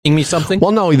me something?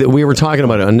 Well, no, we were talking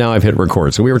about it, and now I've hit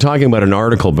record. So we were talking about an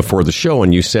article before the show,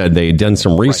 and you said they'd done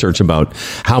some research about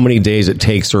how many days it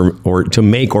takes or to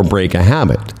make or break a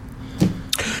habit.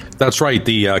 That's right.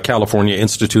 The California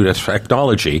Institute of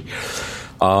Technology,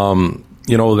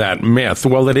 that myth.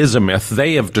 Well, it is a myth.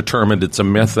 They have determined it's a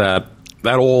myth that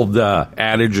old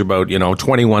adage about,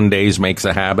 21 days makes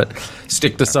a habit.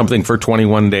 Stick to something for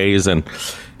 21 days and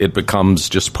it becomes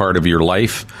just part of your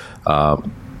life.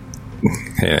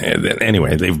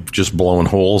 Anyway, they've just blown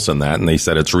holes in that, and they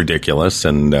said it's ridiculous,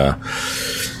 and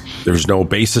there's no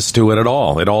basis to it at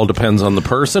all. It all depends on the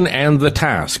person and the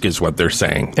task, is what they're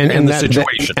saying, and the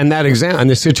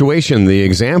situation. The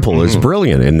example is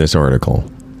brilliant in this article.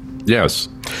 Yes.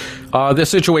 The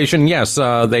situation, yes,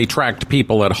 they tracked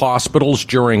people at hospitals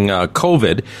during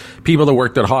COVID, people that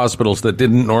worked at hospitals that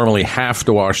didn't normally have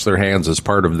to wash their hands as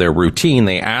part of their routine.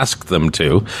 They asked them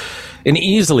to. And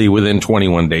easily within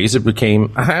 21 days, it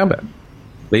became a habit.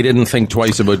 They didn't think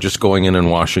twice about just going in and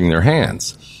washing their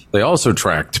hands. They also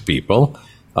tracked people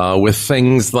with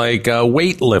things like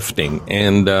weightlifting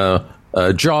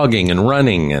and jogging and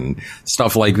running and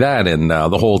stuff like that. And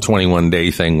the whole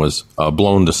 21-day thing was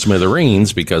blown to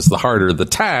smithereens because the harder the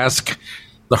task,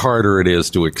 the harder it is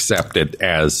to accept it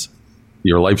as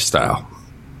your lifestyle.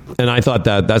 And I thought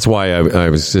that's why I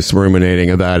was just ruminating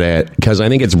about it, because I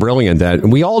think it's brilliant that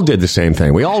we all did the same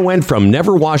thing. We all went from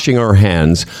never washing our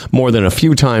hands more than a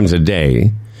few times a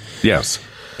day. Yes.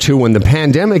 To when the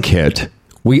pandemic hit,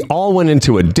 we all went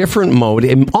into a different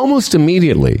mode almost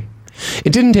immediately.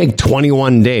 It didn't take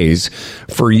 21 days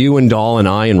for you and Dahl and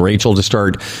I and Rachel to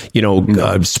start,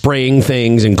 spraying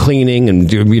things and cleaning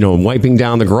and, wiping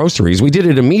down the groceries. We did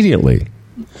it immediately.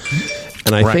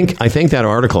 And I think that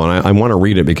article, and I want to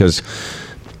read it because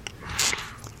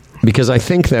I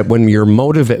think that when you're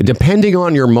depending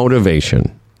on your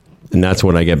motivation, and that's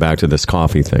when I get back to this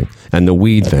coffee thing and the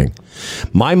weed thing.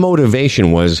 My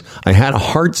motivation was I had a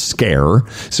heart scare,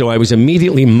 so I was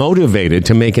immediately motivated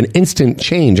to make an instant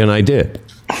change, and I did.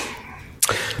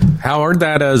 Howard,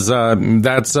 you're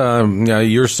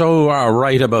so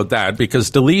right about that,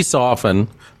 because Delise often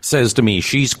says to me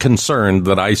she's concerned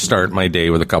that I start my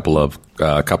day with a couple of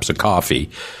cups of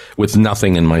coffee with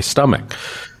nothing in my stomach.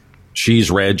 She's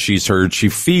read, she's heard, she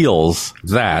feels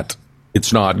that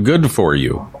it's not good for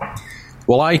you.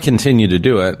 Well, I continue to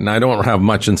do it, and I don't have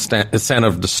much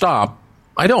incentive to stop.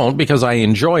 I don't, because I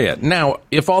enjoy it. Now,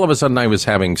 if all of a sudden I was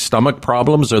having stomach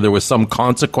problems or there was some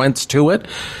consequence to it,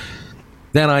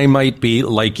 then I might be,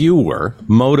 like you were,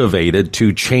 motivated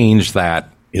to change that.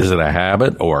 Is it a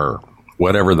habit or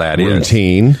whatever that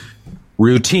is?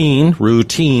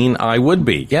 Routine, I would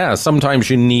be. Yeah,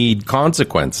 sometimes you need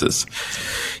consequences.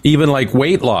 Even like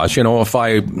weight loss, if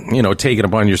I, take it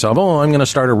upon yourself, I'm going to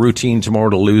start a routine tomorrow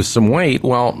to lose some weight.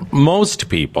 Well, most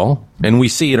people, and we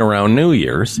see it around New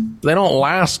Year's, they don't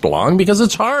last long because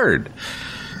it's hard.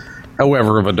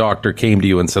 However, if a doctor came to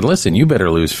you and said, listen, you better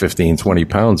lose 15, 20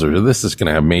 pounds or this is going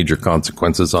to have major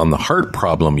consequences on the heart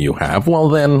problem you have, well,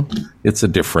 then it's a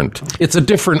different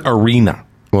arena.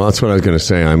 Well, that's what I was going to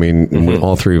say. I mean,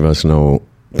 all three of us know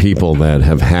people that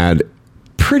have had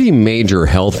pretty major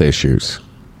health issues.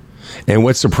 And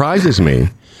what surprises me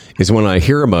is when I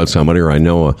hear about somebody, or I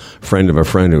know a friend of a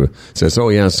friend who says, oh,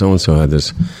 yeah, so-and-so had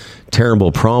this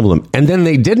terrible problem, and then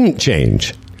they didn't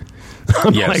change.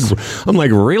 I'm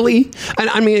like, really? And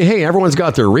I mean, hey, everyone's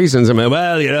got their reasons. I mean,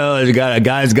 well, a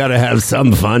guy's got to have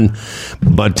some fun.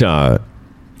 But, well,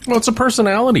 it's a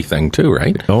personality thing too,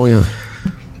 right? Oh, yeah.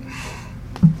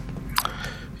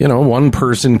 One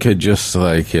person could just,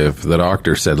 like, if the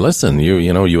doctor said, listen,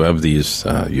 you have this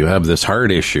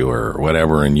heart issue or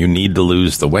whatever, and you need to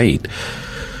lose the weight.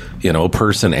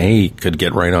 Person A could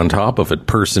get right on top of it.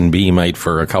 Person B might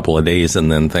for a couple of days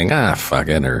and then think, fuck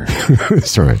it. Or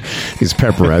that's right. These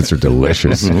pepperettes are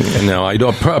delicious. No, I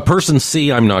don't. Person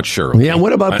C, I'm not sure. Okay? Yeah,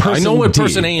 what about person D? I know what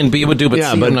person A and B would do, but C,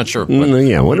 I'm not sure.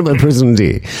 Yeah, what about person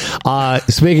D?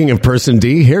 Speaking of person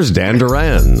D, here's Dan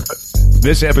Duran.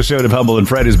 This episode of Humble and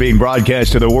Fred is being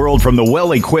broadcast to the world from the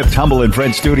well-equipped Humble and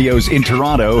Fred studios in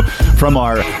Toronto, from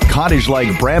our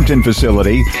cottage-like Brampton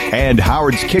facility and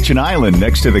Howard's Kitchen Island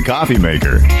next to the coffee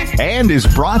maker, and is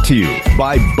brought to you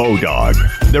by Bodog,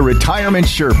 the Retirement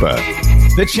Sherpa,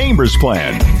 the Chambers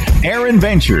Plan, Aaron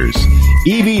Ventures,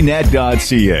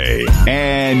 evnet.ca,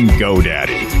 and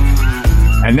GoDaddy.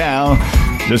 And now,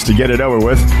 just to get it over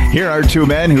with, here are two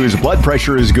men whose blood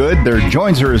pressure is good, their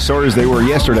joints are as sore as they were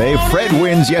yesterday, Fred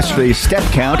wins yesterday's step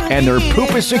count, and their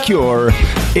poop is secure.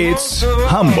 It's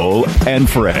Humble and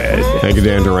Fred. Thank you,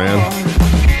 Dan Duran.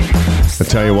 I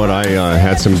tell you what, I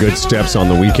had some good steps on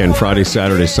the weekend, Friday,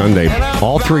 Saturday, Sunday.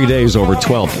 All 3 days over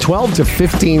 12 to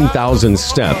 15,000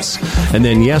 steps. And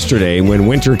then yesterday, when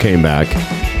winter came back,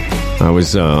 I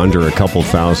was under a couple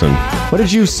thousand. What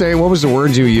did you say? What was the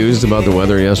words you used about the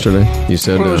weather yesterday? You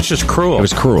said it was just cruel. It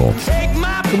was cruel.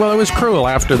 Well, it was cruel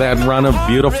after that run of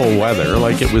beautiful weather.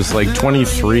 Like it was like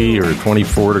 23 or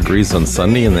 24 degrees on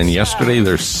Sunday, and then yesterday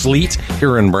there's sleet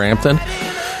here in Brampton.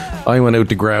 I went out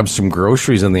to grab some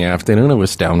groceries in the afternoon. It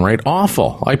was downright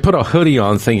awful. I put a hoodie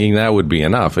on thinking that would be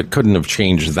enough. It couldn't have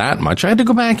changed that much. I had to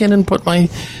go back in and put my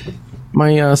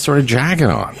sort of jacket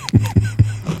on.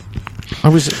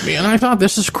 I thought,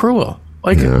 this is cruel.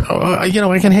 Like, I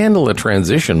can handle the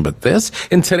transition, but this,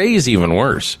 and today's even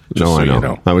worse. I know. You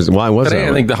know. Today,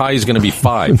 I think the high is going to be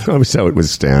 5. I was out with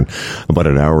Stan about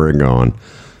an hour ago.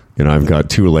 I've got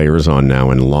 2 layers on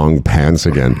now and long pants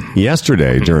again.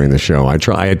 Yesterday during the show,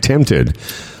 I attempted,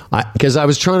 because I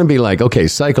was trying to be like, okay,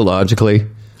 psychologically,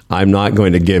 I'm not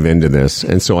going to give into this.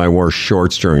 And so I wore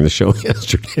shorts during the show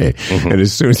yesterday. Mm-hmm. And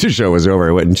as soon as the show was over,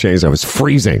 I went and changed. I was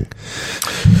freezing.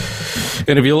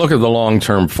 And if you look at the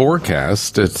long-term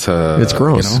forecast, it's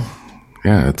gross.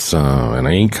 And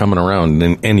I ain't coming around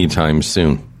anytime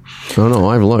soon. Oh, no,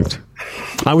 I've looked.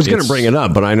 I was going to bring it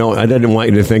up, but I know I didn't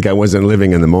want you to think I wasn't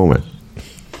living in the moment.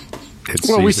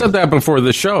 We said that before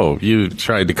the show. You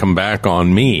tried to come back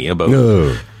on me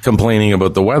about complaining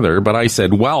about the weather, but I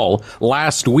said, well,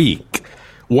 last week,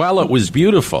 while it was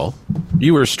beautiful,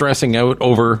 you were stressing out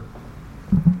over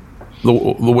the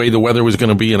way the weather was going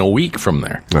to be in a week from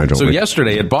there.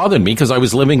 Yesterday it bothered me because I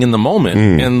was living in the moment,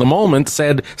 and the moment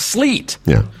said sleet.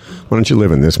 Yeah. Why don't you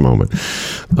live in this moment?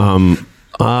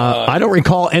 I don't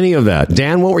recall any of that.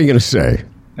 Dan, what were you going to say?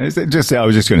 I was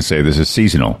just going to say this is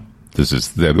seasonal. This is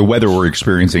the weather we're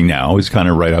experiencing now is kind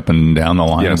of right up and down the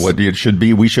line of what it should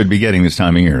be. We should be getting this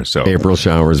time of year. So April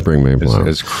showers bring May flowers.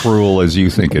 As cruel as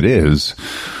you think it is.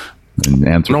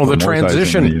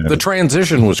 The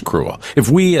transition was cruel. If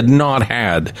we had not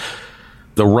had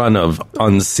the run of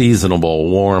unseasonable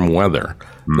warm weather,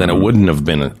 then it wouldn't have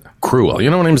been cruel. You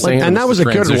know what I'm saying? And that was a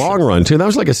good long run, too. That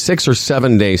was like a 6 or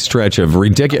 7 day stretch of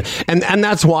ridiculous. And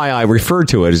that's why I refer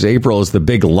to it as April is the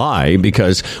big lie,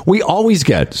 because we always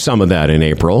get some of that in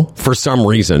April for some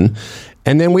reason.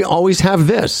 And then we always have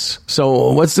this.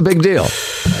 So what's the big deal?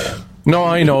 No,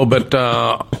 I know, but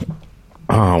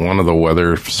one of the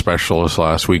weather specialists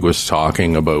last week was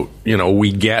talking about,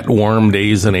 we get warm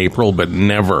days in April, but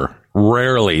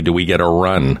rarely do we get a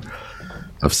run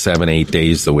of 7-8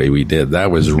 days the way we did.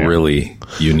 That was really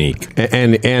unique.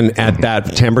 And at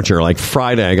that temperature, like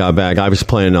Friday, I got back. I was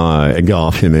playing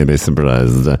golf. You may be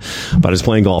surprised, but I was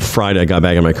playing golf Friday. I got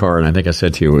back in my car, and I think I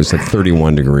said to you it was like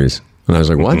 31 degrees, and I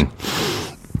was like, "What?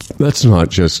 Mm-hmm. That's not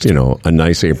just a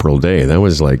nice April day. That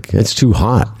was like it's too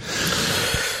hot."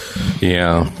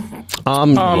 Yeah, a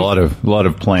lot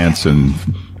of plants and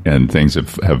things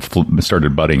have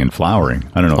started budding and flowering.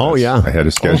 I don't know. Oh yeah, I had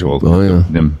a schedule.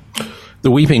 The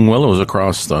weeping willows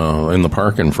across in the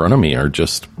park in front of me are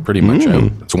just pretty much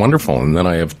out. It's wonderful. And then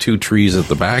I have 2 trees at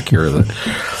the back here that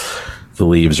the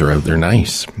leaves are out. They're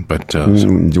nice. But do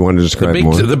you want to describe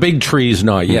more? The big trees,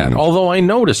 not yet. Although I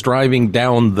noticed driving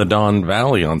down the Don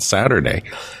Valley on Saturday,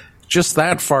 just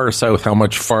that far south, how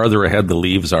much farther ahead the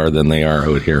leaves are than they are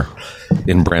out here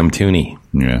in Bramtoonie.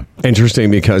 Yeah.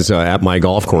 Interesting, because at my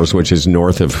golf course, which is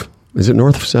north of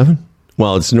 7?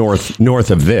 Well, it's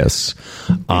north of this.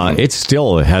 It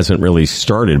still hasn't really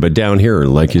started, but down here,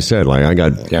 like you said, like I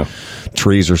got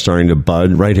trees are starting to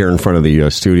bud right here in front of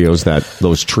the studios.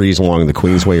 Those trees along the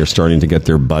Queensway are starting to get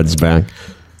their buds back.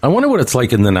 I wonder what it's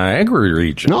like in the Niagara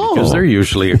region, because they're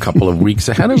usually a couple of weeks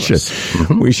ahead of us.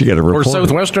 We should get a report. Or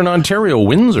southwestern Ontario,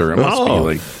 Windsor. It must be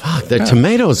like the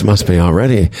tomatoes must be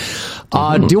already.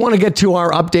 Do you want to get to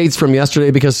our updates from yesterday?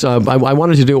 Because I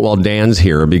wanted to do it while Dan's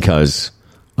here, because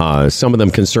some of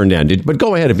them concern Dan. But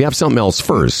go ahead if you have something else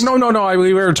first. No.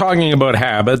 We were talking about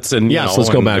habits and let's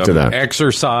go back to that.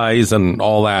 Exercise and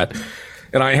all that.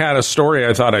 And I had a story.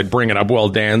 I thought I'd bring it up while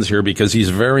Dan's here, because he's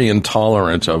very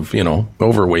intolerant of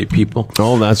overweight people.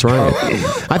 Oh, that's right.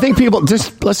 I think people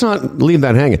let's not leave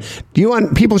that hanging.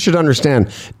 People should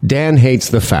understand Dan hates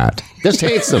the fat. Just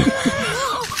hates them.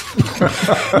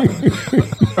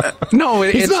 No,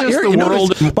 it's not just here. the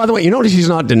world. By the way, you notice he's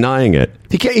not denying it.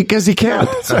 He can't, because he can't.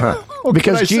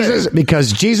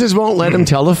 Because Jesus won't let him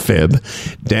tell a fib.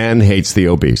 Dan hates the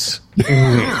obese.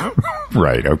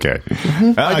 Right. Okay.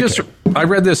 I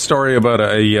read this story about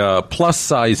a plus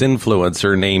size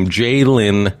influencer named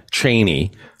Jaylyn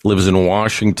Cheney. Lives in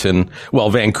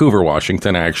Vancouver,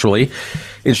 Washington, actually.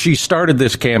 And she started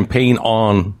this campaign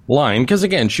online because,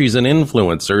 again, she's an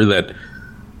influencer that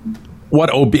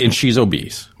and she's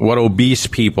obese. What obese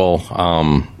people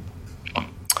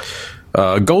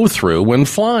go through when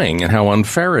flying, and how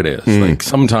unfair it is. Like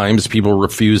sometimes people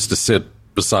refuse to sit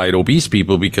beside obese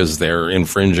people because they're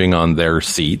infringing on their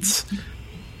seats.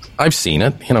 I've seen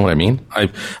it. You know what I mean? I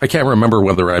can't remember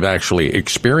whether I've actually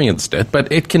experienced it, but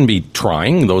it can be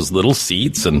trying, those little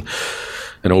seats, and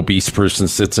an obese person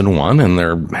sits in one and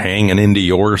they're hanging into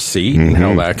your seat, and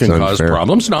how that can cause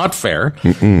problems. Not fair.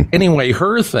 Anyway,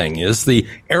 her thing is the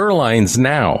airlines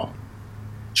now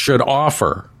should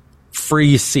offer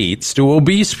free seats to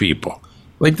obese people.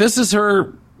 Like, this is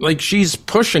her, like, she's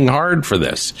pushing hard for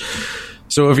this.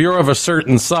 So if you're of a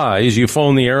certain size, you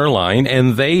phone the airline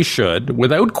and they should,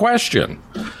 without question,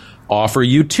 offer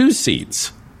you 2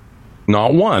 seats,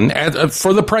 not one,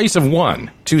 for the price of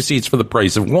one. 2 seats for the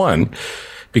price of one,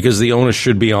 because the onus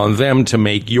should be on them to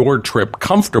make your trip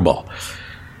comfortable.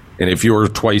 And if you're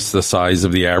twice the size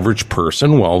of the average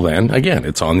person, well, then, again,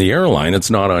 it's on the airline. It's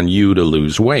not on you to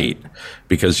lose weight.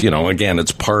 Because, you know, again,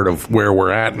 it's part of where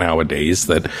we're at nowadays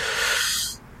that,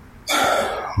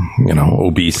 you know,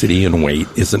 obesity and weight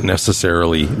isn't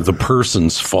necessarily the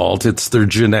person's fault. It's their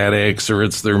genetics, or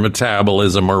it's their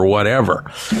metabolism, or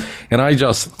whatever. And I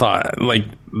just thought, like,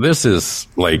 this is,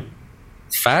 like,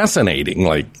 fascinating.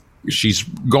 Like, she's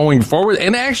going forward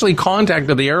and actually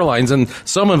contacted the airlines, and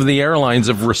some of the airlines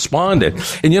have responded.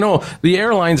 And, you know, the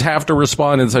airlines have to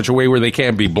respond in such a way where they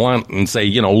can't be blunt and say,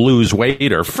 you know, lose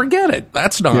weight or forget it.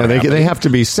 That's not they have to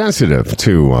be sensitive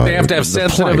to they have to have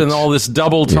sensitive plight. And all this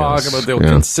double talk about they'll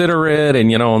consider it,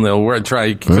 and, you know, and they'll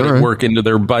try to work into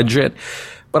their budget.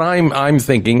 But I'm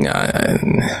thinking, I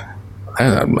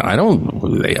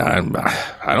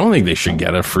don't think they should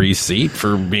get a free seat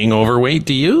for being overweight.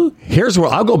 Do you? Here's where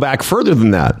I'll go back further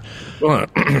than that.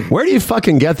 Where do you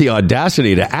fucking get the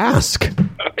audacity to ask?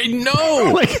 I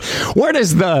know. Like, where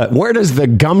does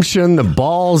the gumption, the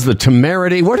balls, the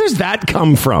temerity, where does that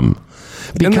come from?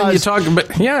 Because, and then you talk about,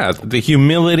 the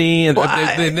humility, and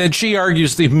that she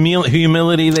argues the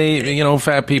humility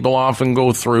fat people often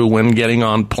go through when getting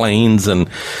on planes, and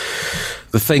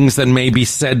the things that may be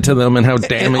said to them, and how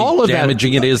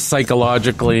damaging it is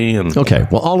psychologically. And okay,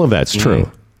 well, all of that's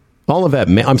true. All of that,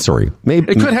 I'm sorry,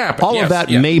 maybe it could happen. All of that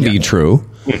may be true,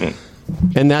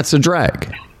 and that's a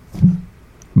drag.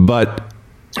 But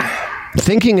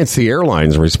thinking it's the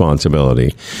airline's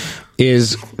responsibility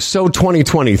is so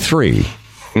 2023.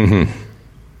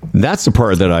 That's the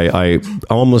part that I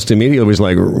almost immediately was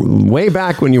like, way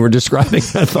back when you were describing,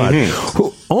 I thought,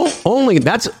 only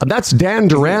that's Dan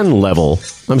Duran level.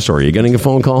 I'm sorry, you getting a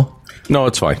phone call? No,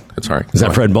 it's fine. It's all right. Is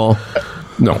that Fred Ball?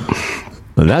 No.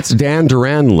 That's Dan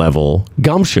Duran level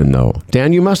gumption, though.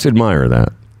 Dan, you must admire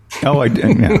that. Oh,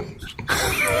 yeah.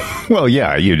 Well,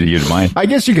 yeah, you'd mind. I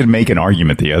guess you could make an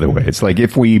argument the other way. It's like,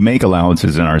 if we make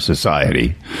allowances in our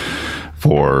society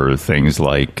for things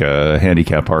like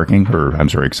handicap parking,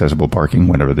 or accessible parking,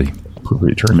 whatever the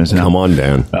appropriate term is now. Come on,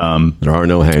 Dan. There are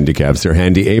no handicaps. They're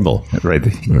handy-able. Right.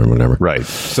 Or whatever. Right.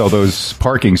 So those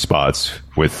parking spots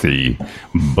with the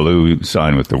blue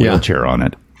sign with the wheelchair on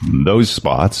it, those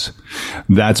spots,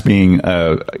 that's being,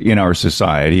 in our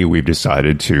society, we've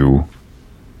decided to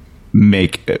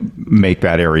make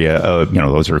that area,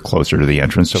 those are closer to the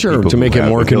entrance. So sure, to make it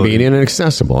more convenient and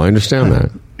accessible. I understand that.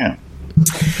 Yeah.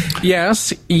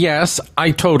 Yes,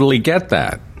 I totally get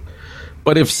that.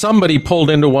 But if somebody pulled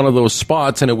into one of those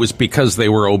spots and it was because they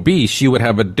were obese, you would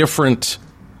have a different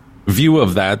view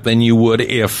of that than you would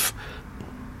if,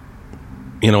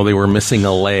 they were missing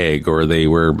a leg, or they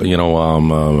were,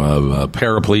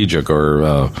 paraplegic,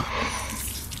 or,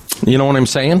 you know what I'm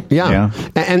saying? Yeah.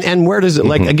 And where does it,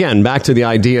 like, again, back to the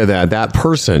idea that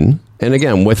person, and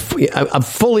again, I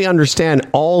fully understand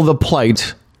all the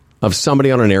plight of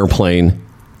somebody on an airplane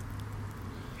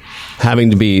having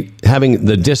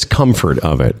the discomfort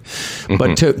of it.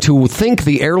 But to think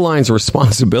the airline's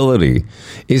responsibility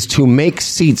is to make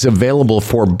seats available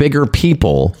for bigger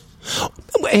people.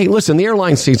 Hey, listen, the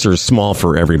airline seats are small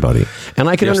for everybody. And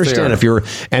I can understand if you're,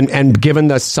 and given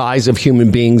the size of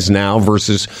human beings now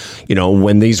versus,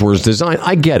 when these were designed,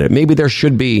 I get it. Maybe there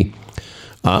should be,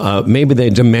 maybe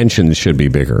the dimensions should be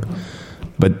bigger.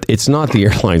 But it's not the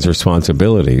airline's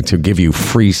responsibility to give you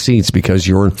free seats because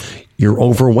you're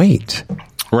overweight.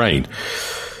 Right.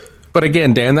 But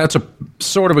again, Dan, that's a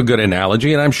sort of a good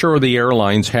analogy, and I'm sure the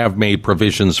airlines have made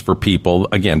provisions for people,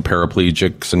 again,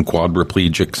 paraplegics and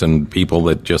quadriplegics and people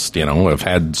that just, have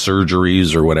had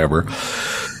surgeries or whatever.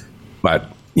 But,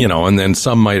 and then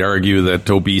some might argue that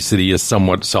obesity is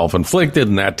somewhat self-inflicted,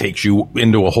 and that takes you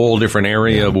into a whole different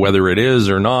area of whether it is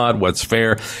or not, what's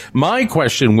fair. My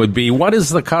question would be, what is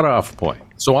the cutoff point?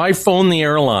 So I phone the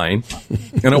airline,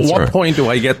 and at what point do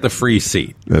I get the free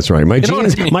seat? That's right. My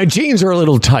jeans are a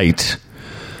little tight.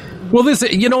 Well,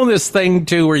 this thing,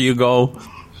 too, where you go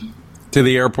to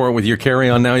the airport with your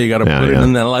carry-on now, you got to put it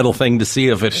in that little thing to see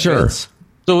if it fits.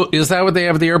 So is that what they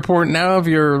have at the airport now? If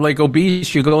you're like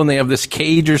obese, you go and they have this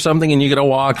cage or something, and you got to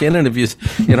walk in, and if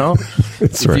you know,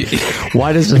 that's right.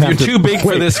 Why does it if you're too big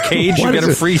for this cage, you get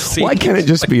a free seat. Why can't it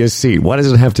just be a seat? Why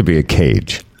does it have to be a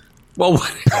cage? Well,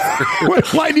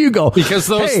 why do you go? Because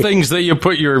those things that you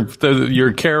put your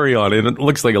carry-on in, it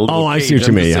looks like a little I cage, see what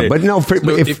you mean. Yeah. But no,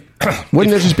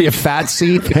 wouldn't there just be a fat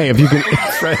seat? Hey, if you can...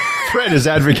 Fred is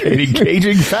advocating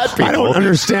caging fat people. I don't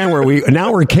understand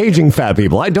now we're caging fat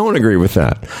people. I don't agree with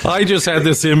that. I just had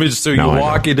this image, so you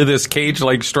walk into this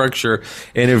cage-like structure,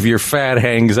 and if your fat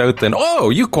hangs out, then,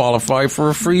 you qualify for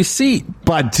a free seat.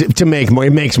 But it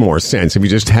makes more sense if you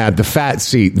just had the fat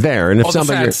seat there. And if the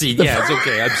fat seat, it's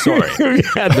okay. I'm sorry. You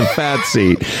had the fat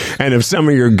seat, and if some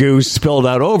of your goose spilled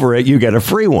out over it, you get a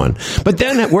free one. But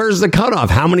then where's the cutoff?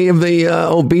 How many of the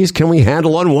obese can we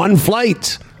handle on one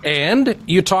flight? And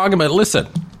you talk about, listen,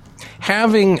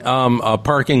 having a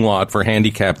parking lot for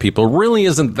handicapped people really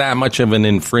isn't that much of an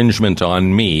infringement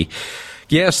on me.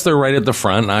 Yes, they're right at the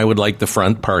front, and I would like the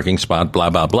front parking spot, blah,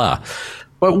 blah, blah.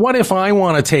 But what if I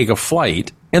want to take a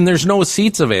flight and there's no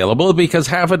seats available because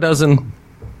half a dozen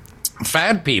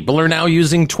fat people are now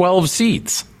using 12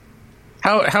 seats?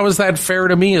 How is that fair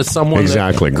to me as someone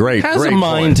that has a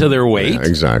mind to their weight? Yeah,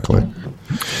 exactly.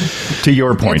 To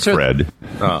your point, Fred,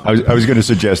 I was going to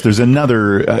suggest there's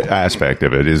another aspect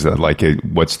of it is that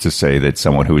what's to say that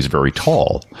someone who is very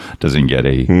tall doesn't get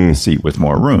a seat with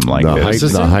more room like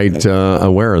this? The height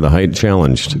aware, the height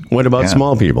challenged. What about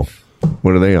small people?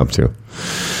 What are they up to?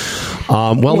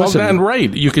 Listen. Then,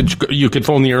 right. You could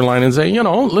phone the airline and say,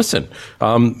 listen,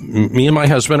 me and my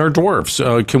husband are dwarfs.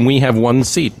 Can we have one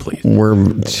seat, please? I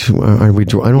don't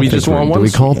think do we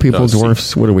call people dwarfs?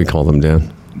 Seat. What do we call them,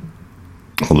 Dan?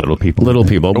 Little people. Little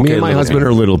people. Okay, me and my husband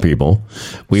are little people.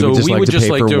 We would just like to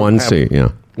pay for one seat.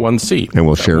 Yeah, one seat, and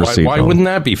we'll share a seat. Why wouldn't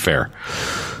that be fair?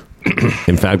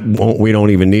 In fact, we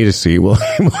don't even need a seat. We'll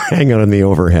hang out on the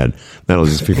overhead. That'll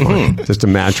just be fine. Just a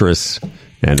mattress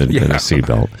and a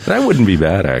seatbelt. That wouldn't be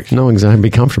bad, actually. No, exactly.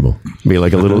 Be comfortable. Be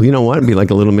like a little. You know what? Be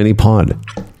like a little mini pod.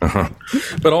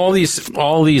 But all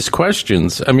these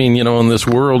questions. I mean, in this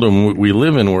world we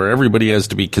live in, where everybody has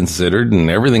to be considered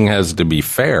and everything has to be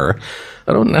fair.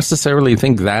 I don't necessarily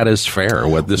think that is fair,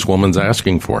 what this woman's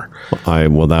asking for.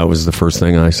 That was the first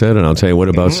thing I said, and I'll tell you, what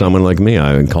about someone like me?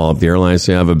 I would call up the airline and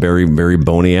say, I have a very, very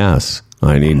bony ass.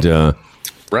 I need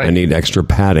extra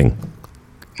padding.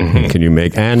 Can you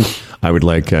make... And I would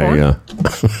like a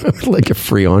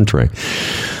free entree.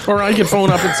 Or I could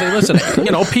phone up and say, listen,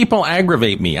 people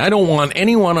aggravate me. I don't want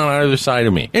anyone on either side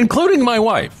of me, including my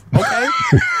wife, okay?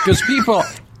 Because people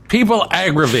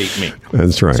aggravate me.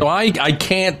 That's right. So I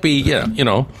can't be,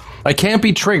 I can't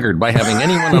be triggered by having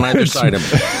anyone on either side of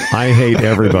me. I hate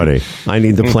everybody. I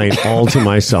need the plane all to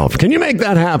myself. Can you make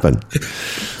that happen?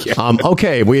 Yeah.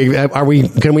 Okay.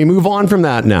 Can we move on from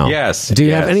that now? Yes. Do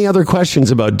you have any other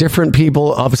questions about different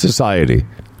people of society?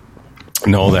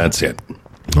 No, that's it.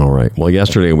 All right. Well,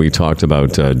 yesterday we talked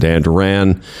about Dan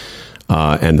Duran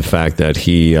and the fact that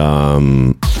he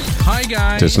Hi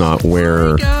guys. does not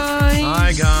wear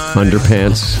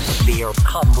underpants.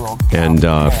 And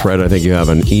Fred, I think you have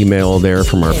an email there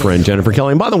from our friend Jennifer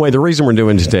Kelly. And by the way, the reason we're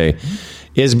doing today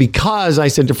is because I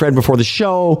said to Fred before the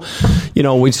show,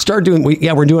 we're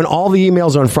doing all the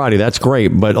emails on Friday. That's great.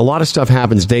 But a lot of stuff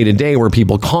happens day to day where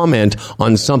people comment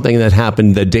on something that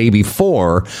happened the day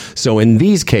before. So in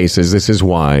these cases, this is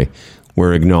why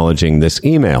we're acknowledging this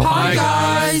email. Hi,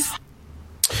 guys.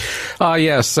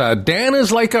 Yes, Dan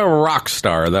is like a rock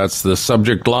star. That's the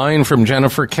subject line from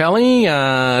Jennifer Kelly.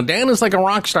 Dan is like a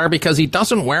rock star because he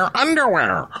doesn't wear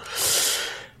underwear.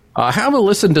 Have a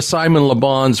listen to Simon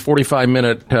LeBon's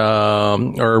 45-minute,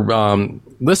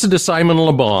 listen to Simon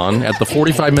LeBon at the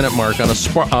 45-minute mark on a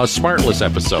Smartless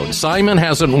episode. Simon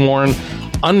hasn't worn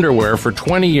underwear for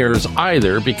 20 years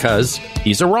either because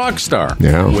he's a rock star.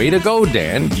 Yeah. Way to go,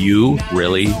 Dan. You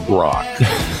really rock.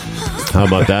 How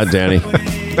about that, Danny?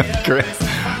 Great.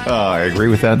 I agree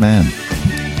with that man.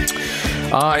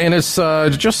 And it's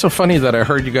just so funny that I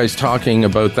heard you guys talking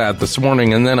about that this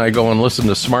morning, and then I go and listen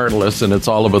to Smartless, and it's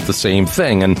all about the same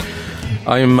thing. And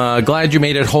I'm glad you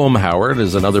made it home, Howard,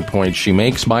 is another point she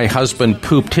makes. My husband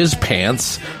pooped his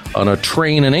pants on a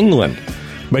train in England.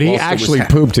 But he actually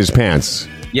pooped his pants.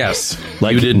 Yes.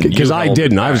 You didn't. Because I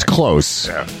didn't. I was close.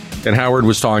 Yeah. And Howard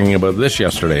was talking about this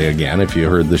yesterday again, if you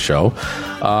heard the show.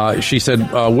 She said,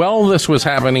 this was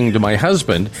happening to my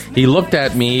husband. He looked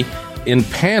at me in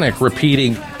panic,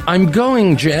 repeating, "I'm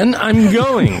going, Jen, I'm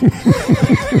going."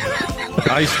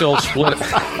 I still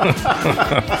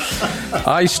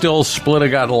split a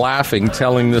gut laughing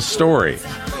telling this story,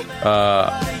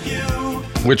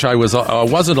 which I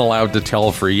wasn't allowed to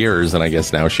tell for years, and I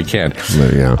guess now she can.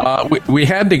 Yeah. We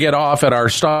had to get off at our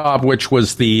stop, which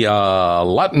was the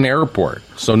Luton Airport,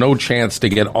 so no chance to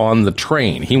get on the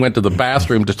train. He went to the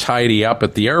bathroom to tidy up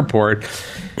at the airport,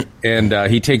 and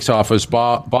he takes off his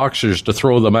boxers to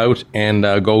throw them out and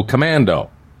go commando.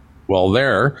 Well,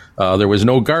 there was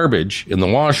no garbage in the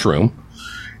washroom,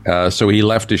 so he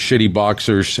left his shitty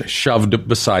boxers shoved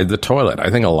beside the toilet. I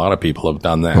think a lot of people have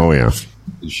done that. Oh, yeah.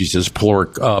 She says, poor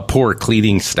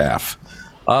cleaning staff.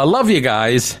 Love you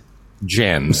guys,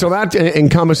 Jen. So that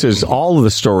encompasses all of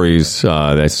the stories.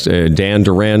 That's Dan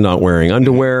Duran not wearing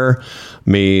underwear,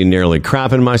 me nearly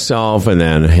crapping myself, and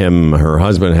then her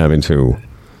husband having to,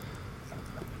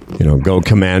 go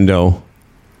commando.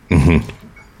 Mm-hmm.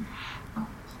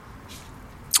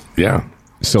 Yeah.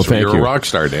 So thank you're you. a rock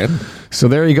star, Dan. So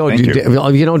there you go.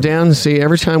 Dan, see,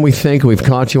 every time we think we've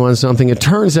caught you on something, it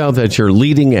turns out that you're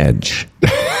leading edge.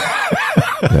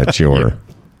 That you're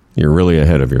really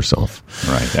ahead of yourself.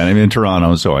 Right. And I'm in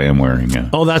Toronto, so I am wearing it.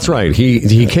 Oh, that's right.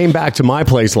 He came back to my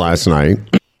place last night.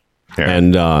 Yeah.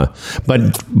 And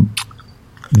but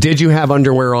did you have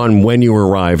underwear on when you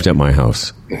arrived at my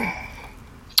house?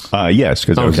 Yes,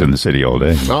 because I was in the city all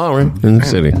day. All right, in the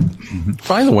city.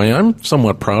 By the way, I'm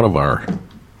somewhat proud of our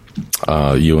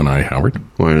you and I, Howard.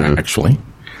 Why not? Actually,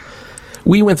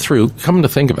 we went through. Come to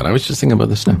think of it, I was just thinking about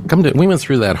this now. We went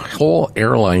through that whole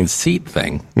airline seat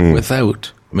thing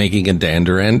without making a Dan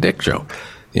Duran dick joke.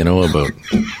 About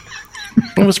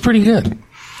it was pretty good.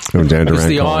 Oh, Dan Duran, it's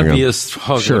the obvious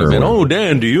hug. Sure.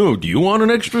 Dan, do you want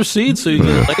an extra seat so you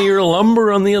can lay your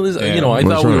lumber on the other side? I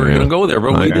thought we were going to go there,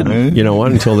 but we didn't. You know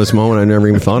what? Until this moment, I never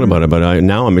even thought about it, but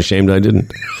now I'm ashamed I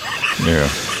didn't. Yeah.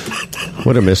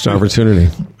 What a missed opportunity.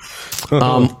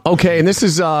 Okay, and this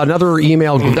is another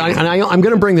email. I'm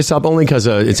going to bring this up only because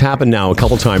it's happened now a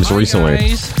couple times recently.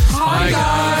 Hi,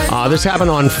 guys. This happened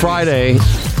on Friday,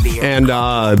 and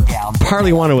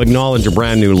partly want to acknowledge a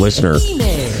brand new listener.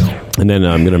 And then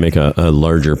I'm going to make a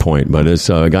larger point. But it's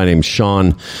a guy named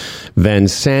Sean Van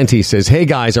Santi says, "Hey,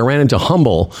 guys, I ran into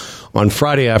Humble on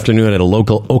Friday afternoon at a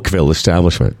local Oakville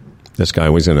establishment." This guy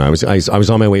was in. I was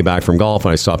on my way back from golf,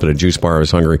 and I stopped at a juice bar. I was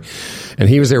hungry, and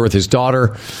he was there with his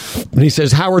daughter. And he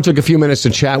says Howard took a few minutes to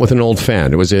chat with an old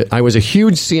fan. I was a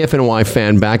huge CFNY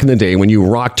fan back in the day when you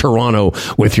rocked Toronto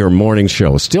with your morning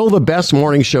show. Still the best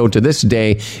morning show to this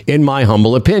day, in my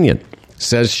humble opinion,"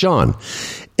 says Sean.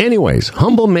 Anyways,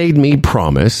 Humble made me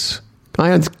promise. I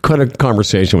had quite a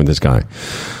conversation with this guy.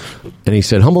 And he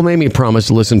said, Humble made me promise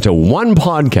to listen to one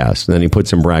podcast. And then he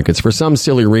puts in brackets, for some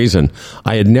silly reason,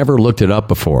 I had never looked it up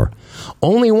before.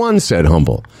 Only one, said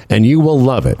Humble, and you will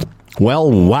love it. Well,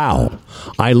 wow.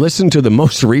 I listened to the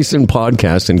most recent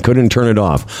podcast and couldn't turn it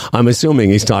off. I'm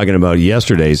assuming he's talking about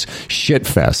yesterday's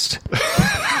Shitfest.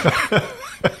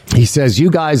 He says, you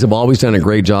guys have always done a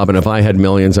great job, and if I had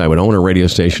millions, I would own a radio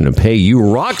station and pay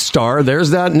you rock star.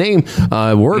 There's that name,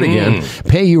 word again.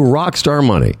 Pay you rock star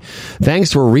money.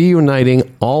 Thanks for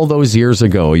reuniting all those years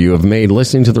ago. You have made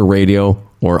listening to the radio,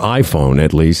 or iPhone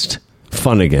at least,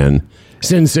 fun again.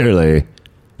 Sincerely,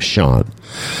 Sean.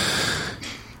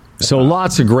 So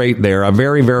lots of great there. I'm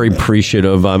very, very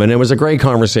appreciative. And it was a great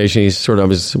conversation. He sort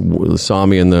of saw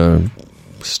me in the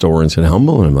store and said,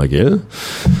 Humble? And I'm like, yeah.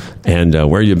 And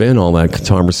where you been? All that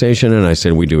conversation. And I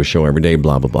said, we do a show every day,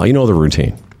 blah, blah, blah. You know the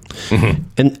routine.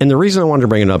 Mm-hmm. And the reason I wanted to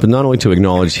bring it up is not only to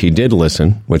acknowledge he did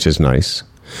listen, which is nice,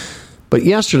 but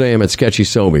yesterday I'm at Sketchy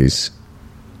Sobeys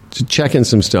to check in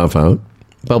some stuff out.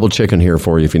 Bubble chicken here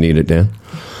for you if you need it, Dan.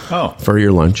 Oh. For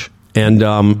your lunch. And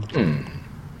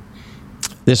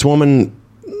this woman,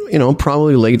 you know,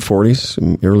 probably late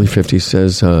 40s, early 50s,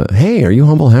 says, hey, are you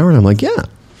Humble Howard? I'm like, yeah.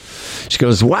 She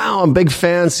goes, wow, I'm a big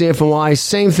fan, CFNY.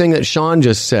 Same thing that Sean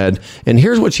just said. And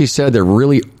here's what she said that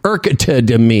really irked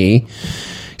me.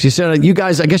 She said, you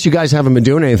guys, I guess you guys haven't been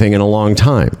doing anything in a long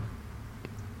time.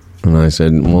 And I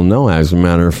said, well, no, as a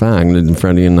matter of fact,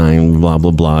 Freddie and I, blah,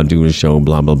 blah, blah, do a show,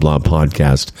 blah, blah, blah,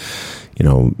 podcast. You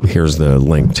know, here's the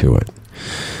link to it.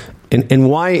 And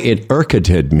why it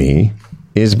irked me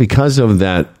is because of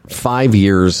that 5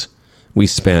 years we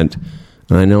spent.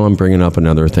 And I know I'm bringing up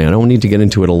another thing. I don't need to get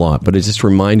into it a lot, but it just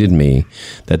reminded me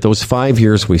that those 5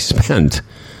 years we spent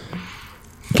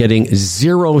getting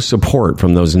zero support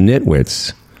from those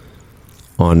nitwits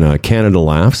on Canada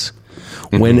Laughs,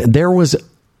 when there was,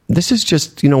 this is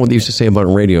just, you know what they used to say about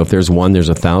radio, if there's one, there's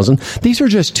 1,000. These are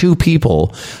just two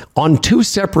people on two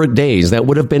separate days that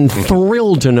would have been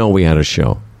thrilled to know we had a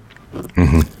show.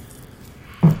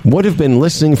 Would have been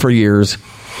listening for years.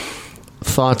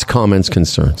 Thoughts, comments,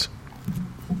 concerns.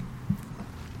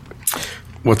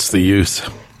 What's the use?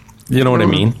 You know what I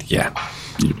mean? Yeah.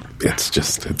 It's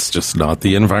just not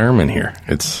the environment here.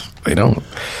 It's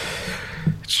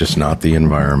just not the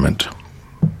environment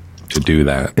to do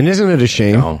that. And isn't it a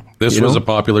shame? No, this was a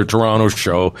popular Toronto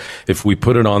show. If we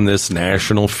put it on this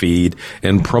national feed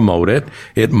and promote it,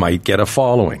 it might get a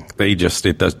following. It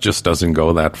just doesn't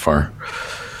go that far.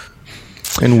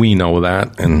 And we know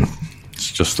that, and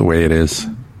it's just the way it is.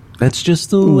 That's just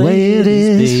the way it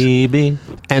is, baby.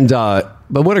 And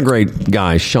but what a great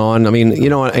guy, Sean. I mean,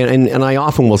 and I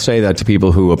often will say that to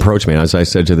people who approach me. As I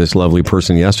said to this lovely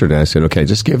person yesterday, I said, okay,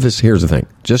 just give this. Here's the thing.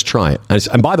 Just try it.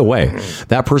 And by the way,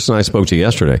 that person I spoke to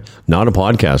yesterday, not a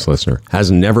podcast listener, has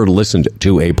never listened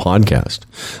to a podcast.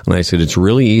 And I said, it's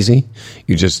really easy.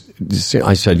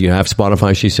 I said, you have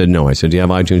Spotify? She said, no. I said, do you have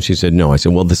iTunes? She said, no. I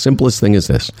said, well, the simplest thing is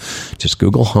this. Just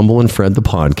Google Humble and Fred the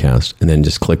podcast and then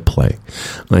just click play.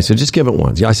 And I said, just give it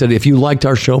once. Yeah, I said, if you liked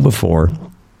our show before,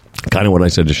 kind of what I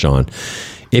said to Sean.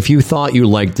 If you thought you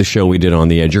liked the show we did on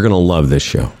the Edge, you're going to love this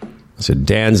show. I said,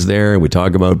 Dan's there. We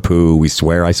talk about poo. We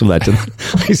swear. I said that to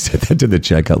the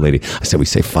checkout lady. I said, we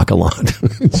say fuck a lot.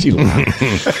 She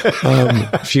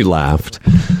laughed. She laughed.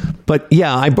 But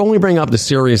yeah, I only bring up the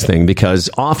serious thing because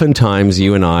oftentimes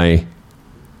you and I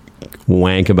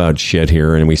wank about shit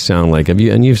here and we sound like, and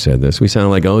you've said this, we sound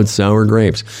like, oh, it's sour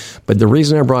grapes. But the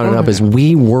reason I brought it up is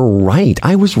we were right.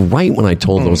 I was right when I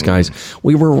told those guys.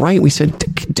 We were right. We said,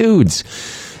 dudes,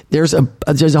 there's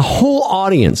a whole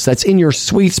audience that's in your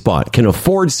sweet spot, can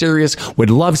afford Sirius, would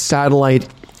love satellite.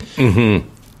 Mm-hmm.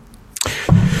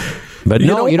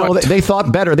 But they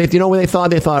thought better. They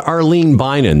thought? They thought Arlene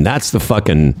Bynum. That's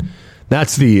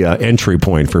the entry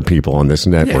point for people on this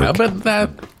network. Yeah, but that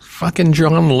fucking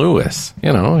John Lewis,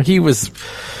 he was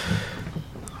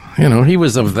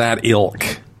of that ilk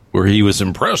where he was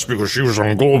impressed because she was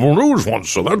on Global News once,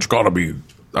 so that's got to be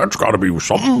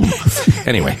something.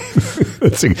 Anyway,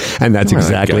 that's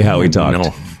exactly how he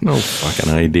talked. No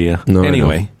fucking idea.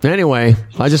 Anyway,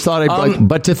 I just thought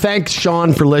but to thank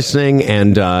Sean for listening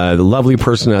and the lovely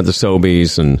person at the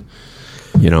Sobeys, and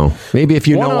maybe if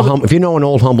you know an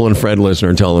old Humble and Fred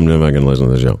listener, tell them if I can listen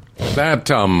to the show. That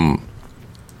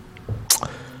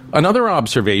another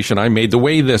observation I made, the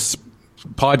way this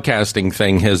podcasting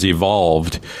thing has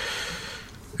evolved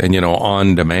and,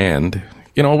 on demand,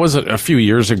 it was a few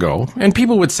years ago. And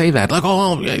people would say that, like,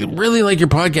 oh, I really like your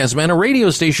podcast, man. A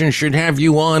radio station should have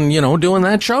you on, doing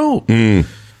that show. Mm.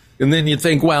 And then you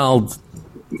think, well,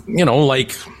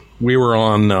 like we were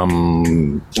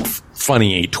on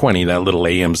Funny 820, that little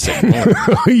AM signal.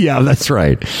 Yeah, that's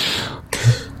right.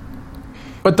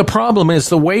 But the problem is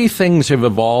the way things have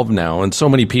evolved now, and so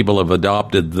many people have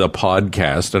adopted the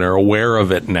podcast and are aware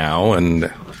of it now,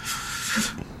 and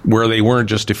where they weren't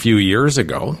just a few years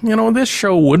ago, this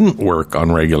show wouldn't work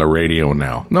on regular radio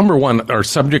now. Number one, our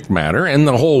subject matter and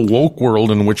the whole woke world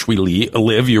in which we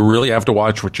live, you really have to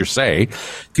watch what you say,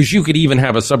 because you could even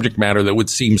have a subject matter that would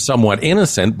seem somewhat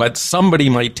innocent, but somebody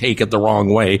might take it the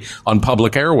wrong way on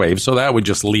public airwaves, so that would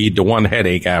just lead to one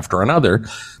headache after another.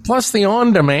 Plus the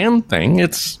on-demand thing,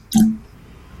 it's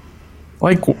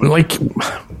like,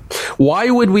 why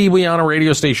would we be on a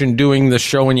radio station doing this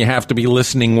show and you have to be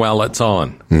listening while it's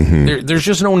on? Mm-hmm. There's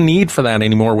just no need for that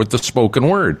anymore with the spoken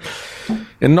word.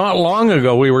 And not long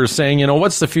ago, we were saying,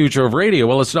 what's the future of radio?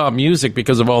 Well, it's not music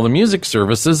because of all the music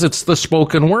services. It's the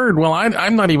spoken word. Well,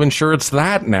 I'm not even sure it's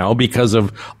that now because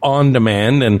of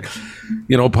on-demand and,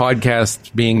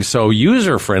 podcasts being so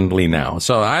user-friendly now.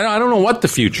 So I don't know what the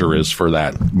future is for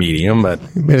that medium, but...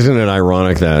 Isn't it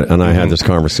ironic that, and I had this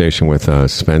conversation with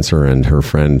Spencer and her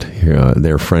friend,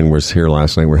 their friend was here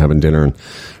last night, we're having dinner, and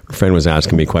her friend was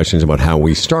asking me questions about how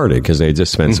we started, because they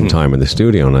just spent some time in the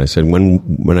studio, and I said,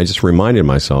 when I just reminded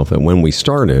myself that when we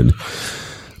started,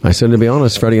 I said, to be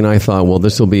honest, Freddie and I thought, well,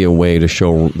 this will be a way to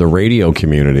show the radio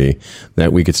community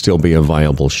that we could still be a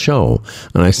viable show.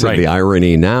 And I said, right. The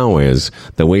irony now is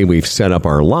the way we've set up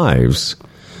our lives,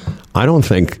 I don't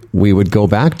think we would go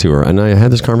back to her. And I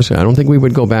had this conversation. I don't think we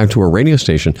would go back to a radio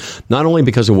station, not only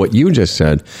because of what you just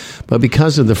said, but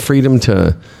because of the freedom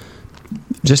to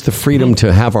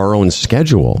have our own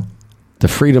schedule, the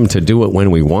freedom to do it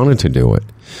when we wanted to do it.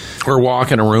 Or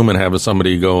walk in a room and have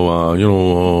somebody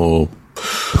go,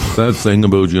 That thing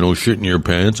about, shitting your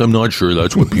pants, I'm not sure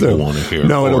that's what people want to hear.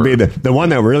 No, it'll be the one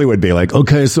that really would be like,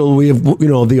 okay, so we have,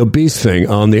 the obese thing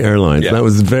on the airlines. Yeah. That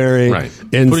was very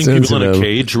insensitive. Putting people in a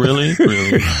cage, really?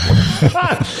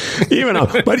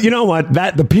 But you know what?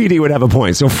 The PD would have a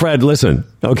point. So, Fred, listen.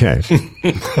 Okay.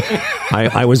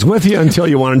 I was with you until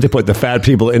you wanted to put the fat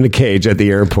people in the cage at the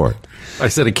airport. I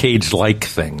said a cage-like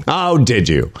thing. Oh, did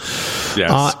you?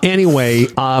 Yes. Anyway,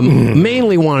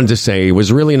 mainly wanted to say it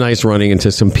was really nice running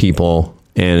into some people,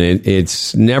 and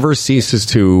it's never ceases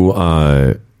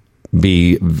to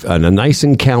be a nice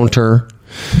encounter.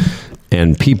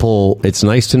 And people, it's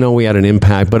nice to know we had an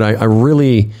impact, but I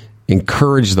really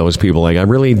encourage those people. Like, I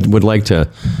really would like to,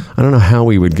 I don't know how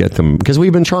we would get them, because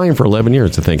we've been trying for 11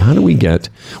 years to think, how do we had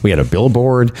a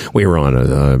billboard, we were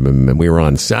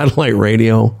on satellite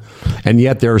radio, and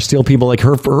yet there are still people like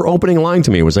her opening line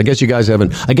to me was, I guess you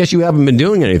haven't been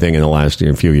doing anything in the last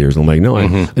few years. I'm like, no,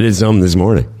 I did some this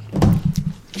morning.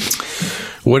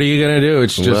 What are you going to do?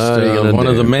 It's just one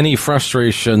of the many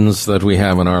frustrations that we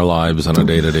have in our lives on a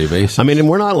day-to-day basis. I mean, and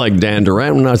we're not like Dan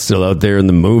Durant. We're not still out there in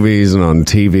the movies and on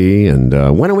TV.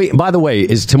 And when are we? By the way,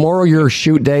 is tomorrow your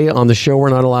shoot day on the show we're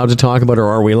not allowed to talk about, or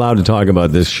are we allowed to talk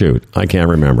about this shoot? I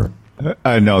can't remember.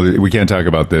 No, we can't talk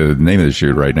about the name of the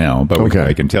shoot right now, but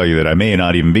I can tell you that I may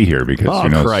not even be here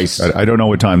because Christ. I don't know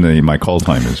what time my call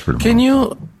time is for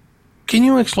tomorrow. Can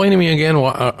you explain to me again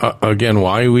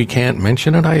why we can't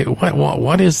mention it?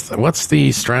 What's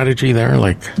the strategy there?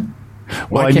 Like,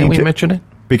 why can't we mention it?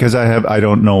 Because I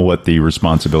don't know what the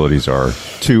responsibilities are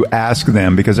to ask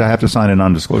them, because I have to sign a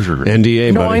non-disclosure agreement.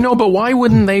 NDA, No, buddy. I know, but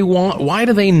why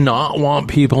do they not want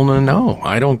people to know?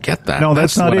 I don't get that. No,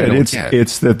 that's not it.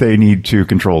 It's that they need to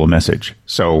control a message.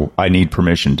 So I need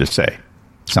permission to say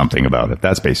something about it.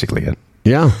 That's basically it.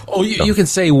 Yeah. Oh, you can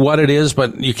say what it is,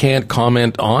 but you can't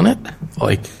comment on it?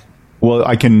 Well,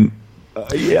 I can.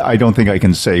 I don't think I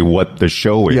can say what the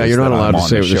show is. Yeah, you're not allowed to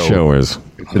say what the show is.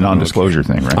 It's a non-disclosure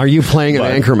thing, right? Are you playing an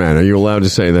anchorman? Are you allowed to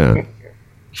say that?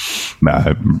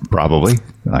 Probably.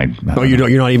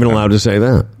 You're not even allowed to say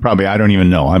that. Probably. I don't even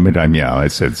know.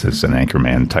 It's an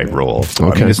anchorman type role. So,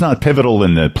 okay. It's not pivotal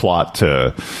in the plot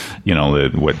to,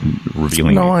 what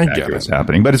revealing what's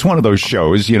happening. But it's one of those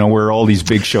shows, where all these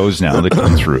big shows now that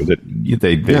come through that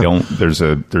they don't. There's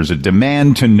a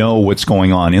demand to know what's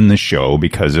going on in the show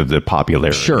because of the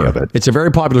popularity of it. It's a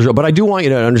very popular show. But I do want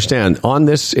you to understand,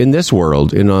 in this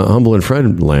world, in Humble and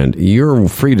Fred land, you're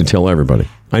free to tell everybody.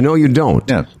 I know you don't,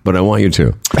 but I want you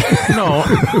to. No,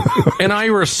 and I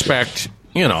respect,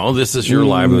 this is your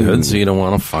livelihood, so you don't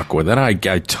want to fuck with it. I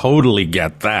totally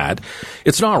get that.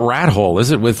 It's not Rat Hole,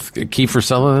 is it, with Kiefer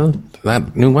Sutherland,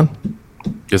 that new one?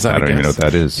 I don't even know what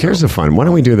that is. Here's the fun. Why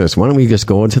don't we do this? Why don't we just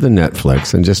go into the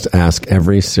Netflix and just ask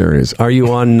every series, are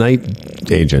you on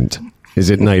Night Agent? Is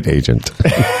it Night Agent?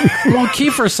 Well,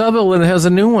 Kiefer Sutherland has a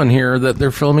new one here that they're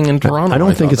filming in Toronto. I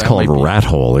don't think it's called Rat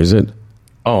Hole, is it?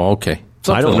 Oh, okay.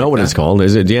 I don't know what it's called.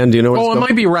 Is it, Dan? Do you know what it's called? Oh, it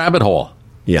might be Rabbit Hole.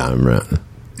 Yeah, I'm right.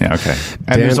 Yeah, okay.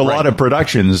 And there's a lot of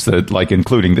productions that,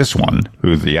 including this one,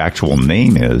 who the actual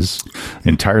name is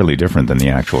entirely different than the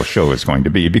actual show is going to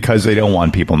be, because they don't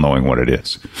want people knowing what it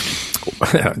is.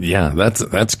 Yeah,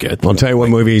 that's good. I'll tell you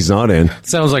what movie he's not in.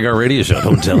 Sounds like our radio show.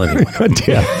 Don't tell anyone.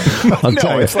 I'll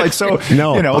tell you. It's like, so,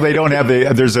 they don't have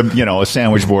there's a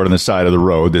sandwich board on the side of the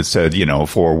road that said,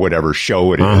 for whatever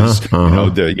show it is,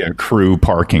 the crew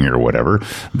parking or whatever.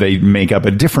 They make up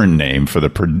a different name for the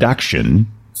production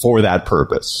for that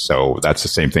purpose. So that's the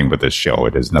same thing with this show.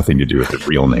 It has nothing to do with the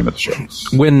real name of the show.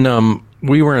 When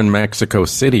we were in Mexico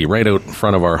City, right out in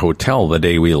front of our hotel the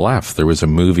day we left, there was a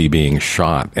movie being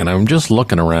shot. And I'm just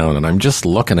looking around and I'm just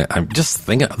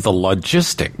thinking of the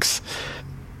logistics.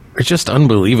 It's just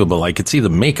unbelievable. I could see the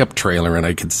makeup trailer and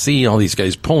I could see all these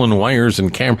guys pulling wires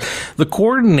and camera. The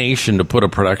coordination to put a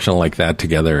production like that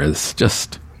together is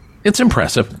it's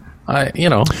impressive.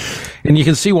 And you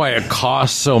can see why it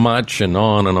costs so much and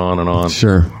on and on and on.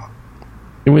 Sure.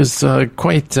 It was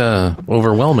quite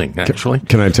overwhelming, actually.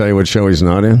 Can I tell you what show he's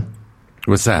not in?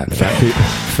 What's that?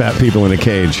 Fat people in a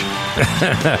cage.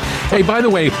 Hey, by the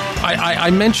way, I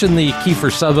mentioned the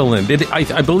Kiefer Sutherland.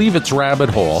 I believe it's Rabbit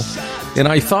Hole. And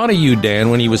I thought of you, Dan,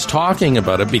 when he was talking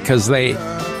about it, because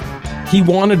he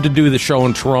wanted to do the show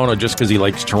in Toronto just because he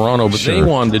likes Toronto, but they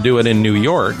wanted to do it in New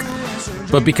York.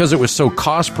 But because it was so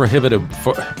cost prohibitive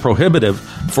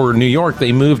for New York,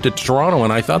 they moved to Toronto.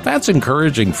 And I thought that's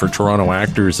encouraging for Toronto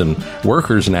actors and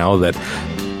workers now that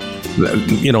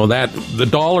the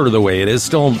dollar the way it is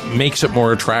still makes it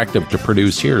more attractive to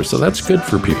produce here. So that's good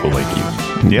for people like you.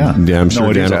 Yeah, I'm sure.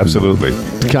 No, it is, absolutely.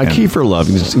 Kiefer love.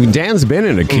 Dan's been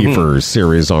in a Kiefer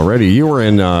series already. You were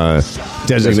in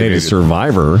Designated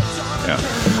Survivor.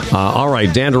 All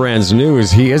right, Dan Duran's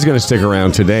news. He is going to stick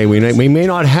around today. We may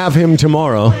not have him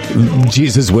tomorrow,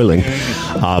 Jesus willing.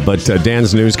 But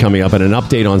Dan's news coming up and an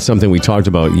update on something we talked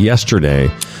about yesterday.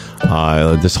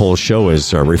 This whole show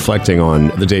is reflecting on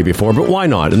the day before, but why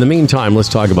not? In the meantime, let's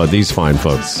talk about these fine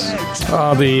folks.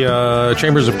 The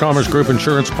Chambers of Commerce Group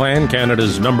Insurance Plan,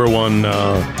 Canada's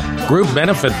 #1 group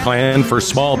benefit plan for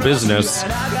small business.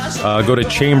 Go to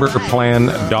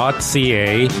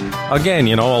chamberplan.ca. Again,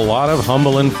 a lot of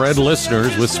Humble and Fred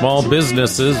listeners with small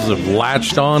businesses have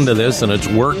latched onto this, and it's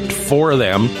worked for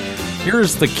them.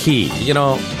 Here's the key.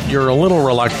 You're a little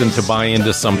reluctant to buy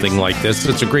into something like this.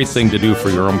 It's a great thing to do for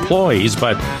your employees,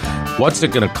 but what's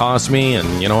it going to cost me? And,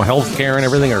 healthcare and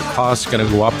everything, are costs going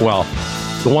to go up? Well,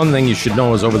 the one thing you should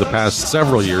know is over the past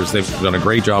several years, they've done a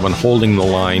great job on holding the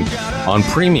line on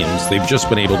premiums. They've just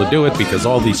been able to do it because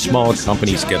all these small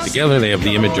companies get together. They have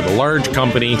the image of a large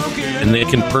company, and they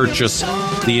can purchase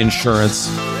the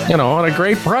insurance, at a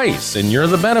great price. And you're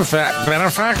the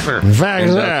benefactor.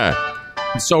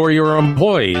 So are your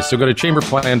employees. So go to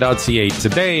chamberplan.ca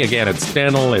today. Again, it's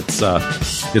dental, it's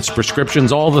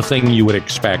prescriptions, all the thing you would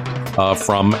expect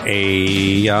from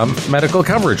a medical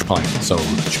coverage plan. So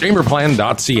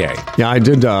chamberplan.ca. Yeah, I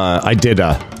did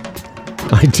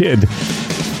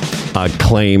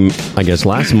claim, I guess,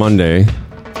 last Monday,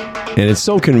 and it's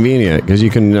so convenient because you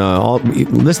can.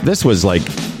 This was like,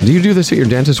 do you do this at your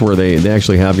dentist where they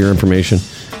actually have your information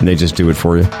and they just do it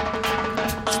for you?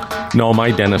 No,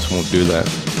 my dentist won't do that.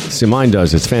 See, mine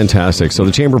does. It's fantastic. So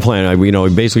the chamber plan,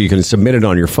 basically you can submit it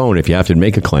on your phone if you have to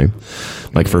make a claim,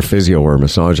 like for physio or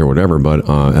massage or whatever. But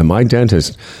at my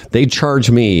dentist, they charge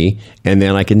me, and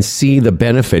then I can see the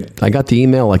benefit. I got the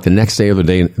email like the next day or the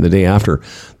day after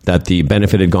that the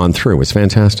benefit had gone through. It's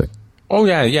fantastic. Oh,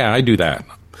 yeah, I do that.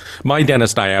 My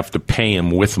dentist, I have to pay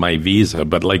him with my Visa,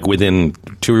 but like within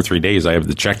 2 or 3 days, I have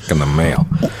the check in the mail.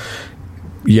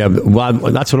 Yeah, well,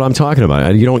 that's what I'm talking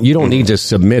about. You don't need to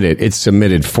submit it; it's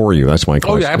submitted for you. That's my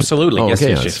question. Oh, yeah, absolutely. Yes,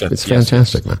 okay, yes. It's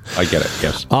fantastic, man. I get it.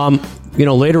 Yes.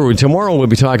 Tomorrow we'll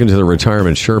be talking to the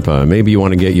retirement Sherpa. Maybe you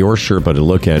want to get your Sherpa to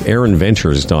look at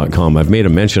aaronventures.com. I've made a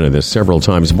mention of this several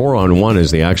times. Boron 1 is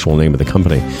the actual name of the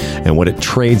company and what it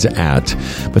trades at.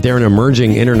 But they're an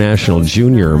emerging international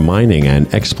junior mining and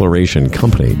exploration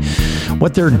company.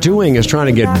 What they're doing is trying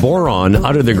to get boron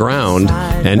out of the ground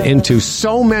and into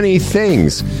so many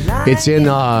things. It's in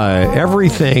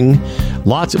everything.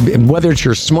 Whether it's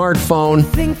your smartphone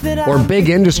or big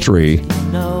industry,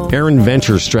 Aaron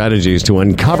Ventures' strategy is to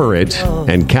uncover it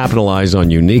and capitalize on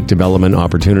unique development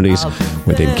opportunities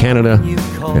within Canada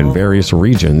and various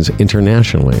regions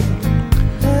internationally.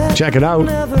 Check it out.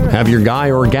 Have your guy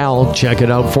or gal check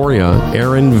it out for you.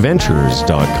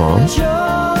 aaronventures.com.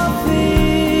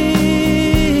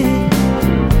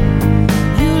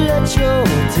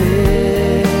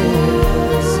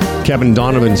 Kevin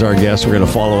Donovan's our guest. We're going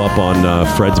to follow up on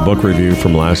Fred's book review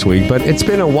from last week. But it's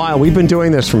been a while. We've been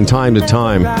doing this from time to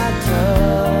time.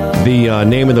 The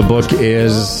name of the book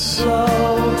is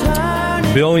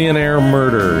Billionaire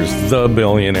Murders. The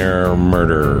Billionaire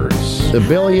Murders. The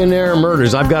Billionaire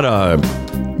Murders. I've got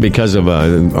because of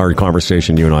our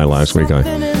conversation, you and I, last week, I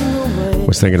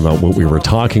was thinking about what we were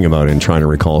talking about and trying to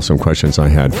recall some questions I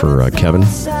had for Kevin.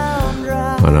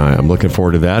 And I'm looking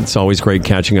forward to that. It's always great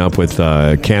catching up with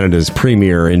Canada's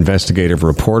premier investigative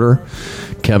reporter,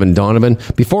 Kevin Donovan.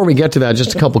 Before we get to that,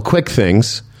 just a couple quick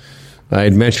things. I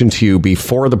had mentioned to you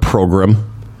before the program,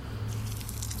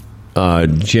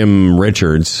 Jim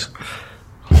Richards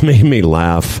made me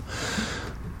laugh.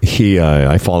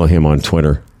 I follow him on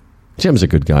Twitter. Jim's a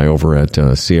good guy over at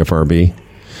CFRB.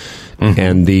 Mm-hmm.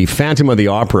 And the Phantom of the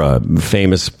Opera,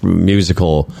 famous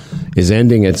musical, is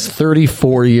ending its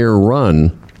 34-year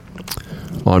run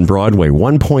on Broadway.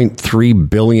 $1.3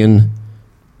 billion,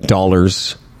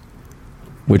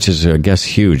 which is, I guess,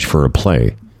 huge for a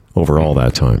play over all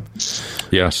that time.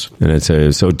 Yes. And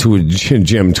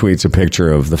Jim tweets a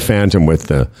picture of the Phantom with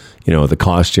the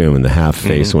costume and the half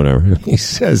face, whatever. He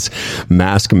says,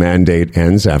 "Mask mandate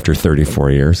ends after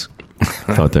 34 years."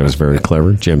 I thought that was very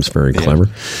clever. Jim's very clever.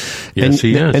 Yes,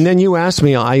 he is. And then you asked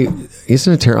me,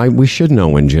 isn't it terrible? We should know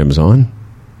when Jim's on.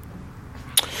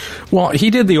 Well, he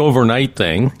did the overnight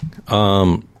thing,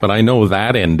 but I know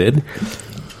that ended.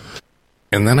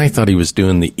 And then I thought he was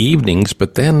doing the evenings,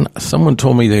 but then someone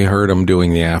told me they heard him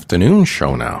doing the afternoon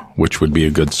show now, which would be a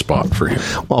good spot for him.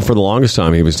 Well, for the longest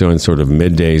time, he was doing sort of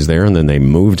middays there, and then they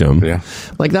moved him. Yeah.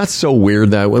 Like, that's so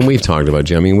weird that when we've talked about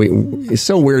Jim, it's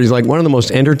so weird. He's like one of the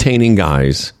most entertaining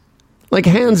guys, like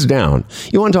hands down.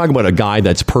 You want to talk about a guy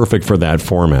that's perfect for that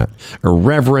format.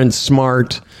 Irreverent,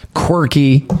 smart,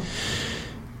 quirky.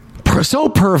 so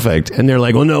perfect, and they're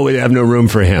like, well, no, we have no room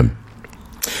for him.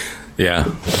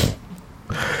 Yeah.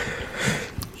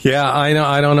 Yeah, I know.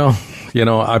 I don't know.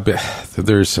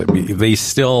 They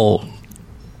still,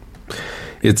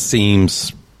 it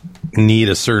seems, need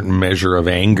a certain measure of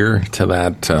anger to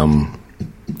that.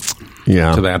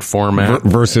 To that format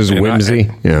versus whimsy.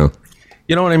 Yeah.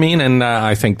 You know what I mean? And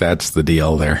I think that's the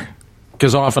deal there.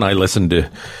 Because often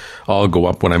I'll go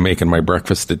up when I'm making my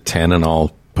breakfast at 10 and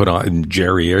I'll put on,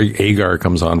 Jerry Agar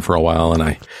comes on for a while, and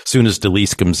as soon as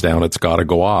Delise comes down, it's got to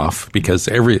go off because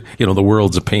the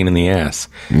world's a pain in the ass.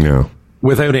 Yeah.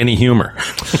 Without any humor.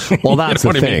 Well, that's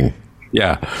the thing. I mean?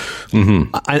 Yeah.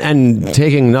 Mm-hmm. And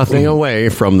taking nothing away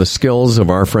from the skills of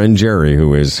our friend Jerry,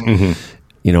 who is,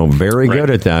 very good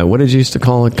at that. What did you used to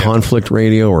call it? Conflict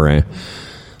radio what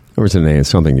was the name?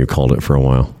 Something you called it for a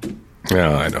while.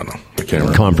 Yeah, I don't know. I can't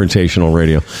remember. Confrontational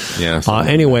radio. Yeah.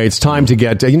 Anyway, it's time to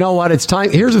get. You know what? It's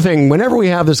time. Here's the thing. Whenever we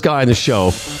have this guy on the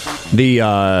show, the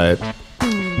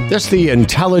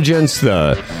intelligence,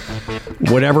 the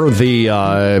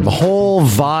whole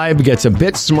vibe gets a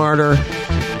bit smarter.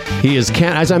 He is,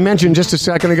 as I mentioned just a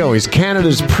second ago, he's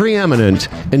Canada's preeminent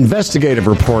investigative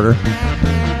reporter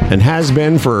and has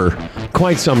been for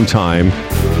quite some time.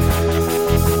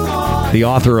 The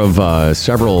author of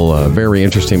several very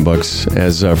interesting books,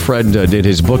 as Fred did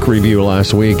his book review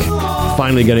last week,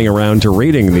 finally getting around to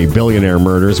reading The Billionaire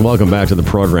Murders. Welcome back to the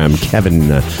program, Kevin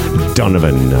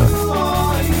Donovan.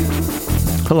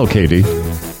 Hello, Katie.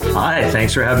 Hi,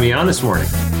 thanks for having me on this morning.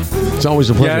 It's always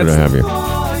a pleasure to have you.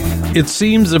 It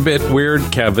seems a bit weird,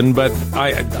 Kevin, but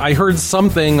I heard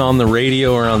something on the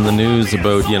radio or on the news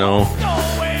about,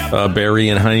 Barry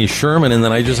and Honey Sherman, and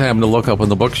then I just happened to look up on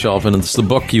the bookshelf, and it's the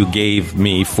book you gave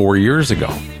me 4 years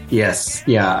ago. Yes,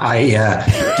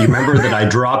 yeah. Do you remember that I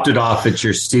dropped it off at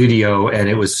your studio, and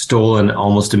it was stolen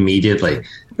almost immediately?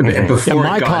 Before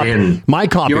it got in. My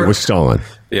copy was stolen.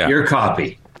 Yeah. Your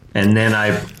copy. And then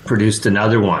I produced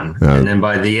another one. And then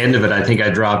by the end of it, I think I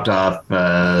dropped off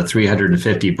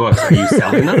 350 books. Are you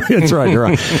selling them? That's right. You're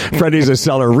right. Freddie's a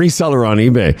reseller on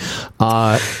eBay.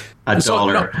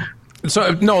 $1.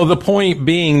 So, the point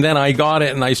being, then I got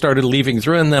it and I started leafing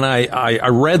through, and then I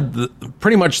read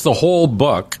pretty much the whole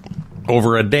book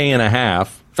over a day and a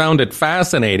half, found it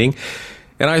fascinating.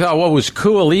 And I thought what was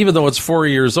cool, even though it's 4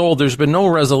 years old, there's been no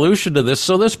resolution to this.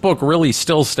 So this book really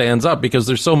still stands up because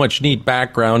there's so much neat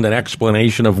background and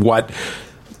explanation of what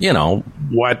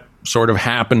sort of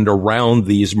happened around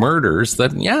these murders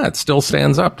that, it still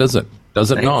stands up, does it? Does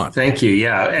it not? Thank you.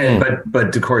 Yeah.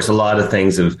 But of course, I've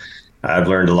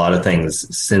learned a lot of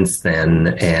things since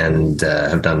then, and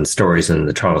have done stories in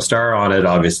the Toronto Star on it,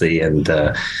 obviously, and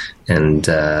a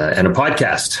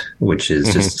podcast, which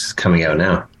is just coming out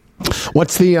now.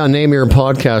 What's the name of your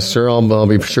podcast, sir? I'll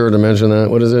be sure to mention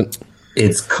that. What is it?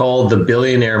 It's called The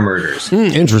Billionaire Murders.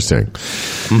 Interesting.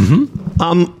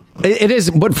 Mm-hmm. It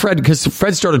is what because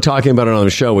Fred started talking about it on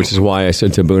the show, which is why I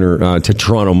said to Booner, to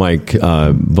Toronto Mike,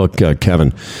 book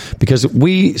Kevin, because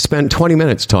we spent 20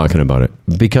 minutes talking about it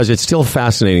because it's still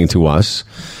fascinating to us,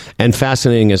 and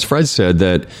fascinating, as Fred said,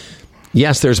 that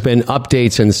yes, there's been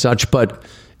updates and such, but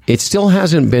it still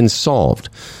hasn't been solved.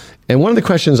 And one of the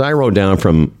questions I wrote down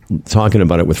from talking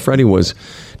about it with Freddie was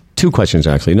two questions,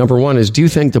 actually. Number one is, do you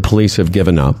think the police have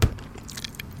given up?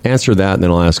 Answer that, and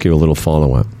then I'll ask you a little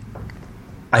follow-up.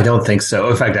 I don't think so.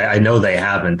 In fact, I know they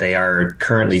haven't. They are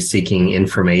currently seeking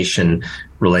information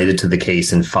related to the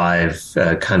case in 5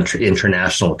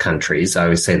 international countries. I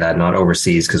always say that, not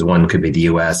overseas, because one could be the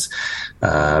U.S.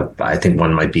 I think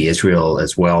one might be Israel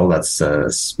as well.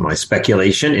 That's my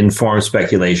speculation, informed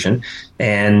speculation.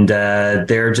 And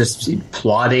they're just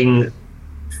plotting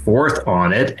forth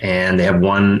on it, and they have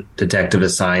one detective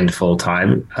assigned full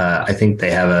time. I think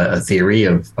they have a theory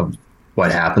of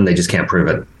what happened. They just can't prove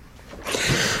it.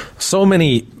 So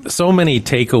many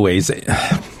takeaways.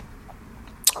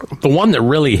 The one that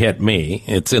really hit me,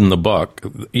 it's in the book,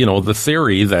 the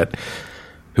theory that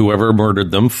whoever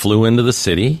murdered them flew into the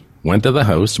city, went to the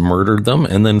house, murdered them,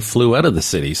 and then flew out of the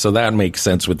city. So that makes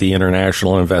sense with the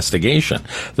international investigation.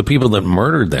 The people that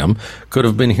murdered them could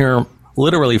have been here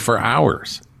literally for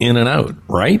hours, in and out,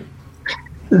 right?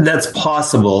 That's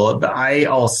possible. But I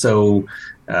also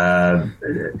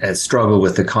struggle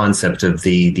with the concept of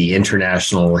the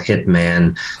international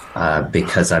hitman,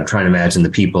 because I'm trying to imagine the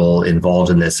people involved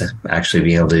in this actually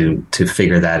being able to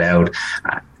figure that out.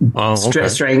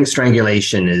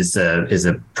 Strangulation is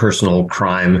a personal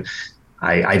crime.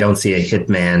 I don't see a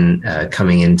hitman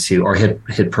coming into, or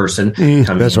hit person coming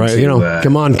that's right. into,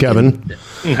 come on, Kevin.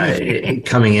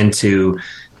 Coming into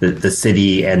the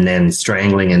city and then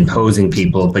strangling and posing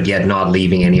people, but yet not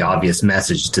leaving any obvious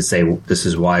message to say, this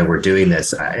is why we're doing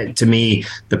this. To me,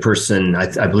 the person,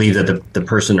 I believe that the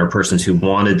person or persons who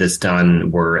wanted this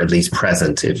done were at least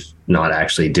present, if not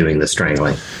actually doing the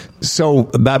strangling. So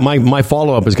that my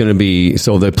follow-up is going to be,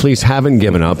 so the police haven't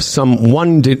given up.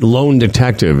 One lone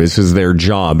detective, this is their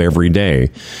job every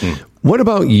day. What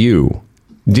about you?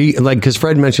 Because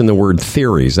Fred mentioned the word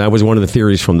theories. That was one of the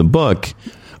theories from the book,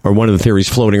 or one of the theories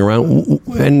floating around.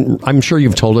 And I'm sure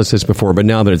you've told us this before, but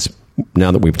now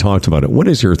that we've talked about it, what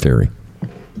is your theory?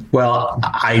 Well,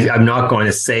 I'm not going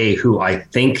to say who I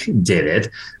think did it,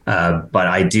 but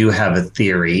I do have a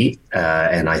theory,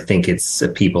 and I think it's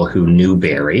people who knew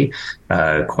Barry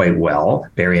quite well,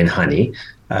 Barry and Honey.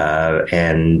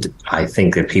 And I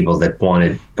think that people that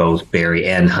wanted both Barry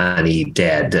and Honey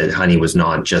dead. Honey was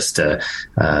not just a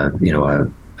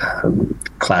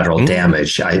collateral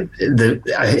damage. The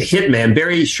hitman,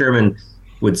 Barry Sherman,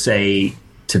 would say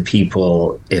to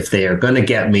people, if they are going to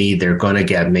get me, they're going to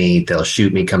get me. They'll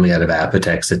shoot me coming out of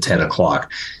Apotex at 10 o'clock.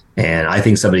 And I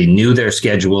think somebody knew their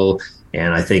schedule.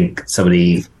 And I think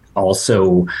somebody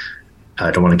also,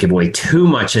 I don't want to give away too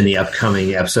much in the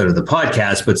upcoming episode of the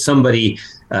podcast, but somebody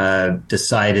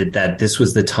decided that this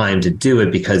was the time to do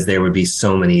it because there would be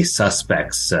so many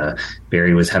suspects.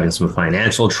 Barry was having some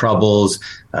financial troubles.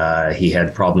 He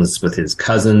had problems with his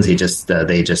cousins. They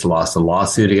just lost a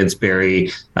lawsuit against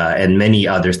Barry, and many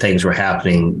other things were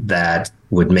happening that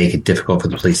would make it difficult for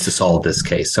the police to solve this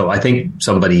case. So I think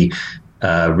somebody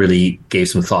really gave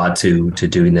some thought to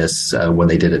doing this when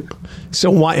they did it. So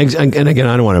why? And again,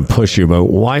 I don't want to push you, but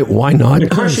why not? Of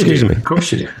course Excuse you do. me. Of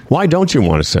course you do. Why don't you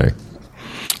want to say?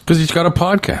 Because he's got a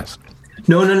podcast.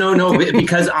 No.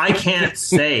 Because I can't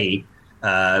say,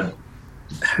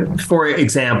 for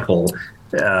example,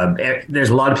 there's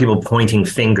a lot of people pointing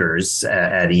fingers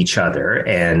at each other.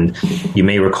 And you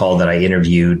may recall that I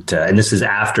interviewed, and this is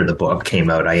after the book came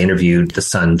out, I interviewed the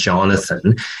son,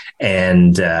 Jonathan.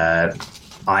 And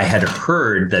I had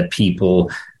heard that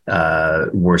people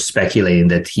were speculating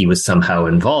that he was somehow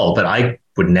involved, but I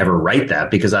would never write that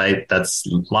because that's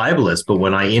libelous. But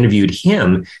when I interviewed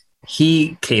him,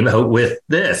 he came out with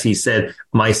this. He said,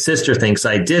 my sister thinks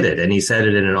I did it. And he said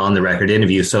it in an on-the-record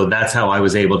interview. So that's how I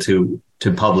was able to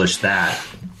publish that.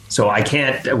 So I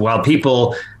can't, while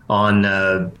people on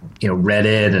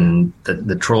Reddit and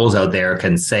the trolls out there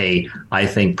can say, I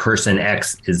think person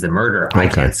X is the murderer. Okay. I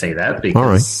can't say that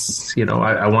because,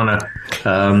 I want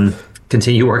to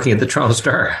continue working at the Toronto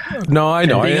Star. No, I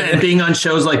know. And being on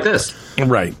shows like this.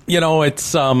 Right.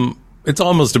 It's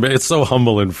almost a bit, it's so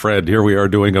humble and Fred. Here we are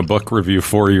doing a book review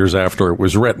 4 years after it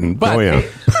was written. But,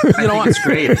 it's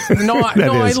great.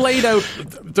 I laid out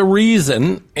the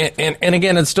reason, and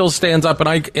again, it still stands up.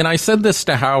 And I said this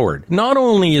to Howard. Not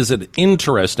only is it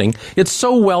interesting, it's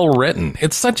so well written.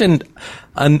 It's such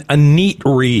a neat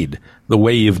read, the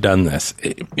way you've done this.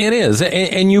 It is.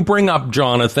 And you bring up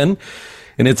Jonathan.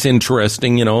 And it's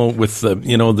interesting, with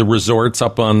the resorts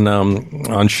up on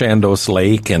Chandos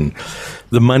Lake and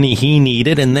the money he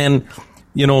needed. And then,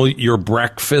 your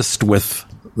breakfast with,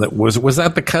 was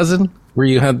that the cousin where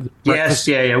you had breakfast?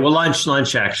 Yes, yeah. Well,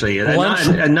 lunch actually.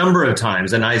 A number of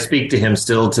times. And I speak to him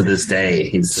still to this day.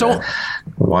 He's a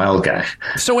wild guy.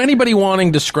 So anybody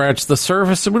wanting to scratch the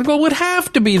surface would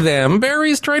have to be them.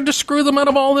 Barry's tried to screw them out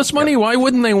of all this money. Why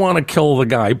wouldn't they want to kill the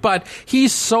guy? But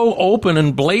he's so open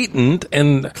and blatant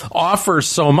and offers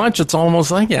so much. It's almost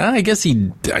like, I guess he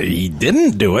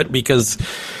didn't do it because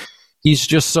he's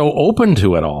just so open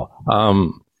to it all.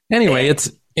 Anyway,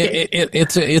 it's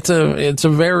a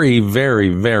very, very,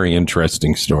 very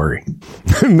interesting story.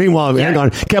 Meanwhile, hang on.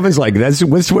 Kevin's like, this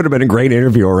would have been a great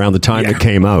interview around the time it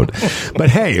came out. But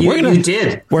hey, you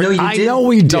did. I know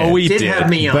we did. No, we did have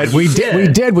me on. But we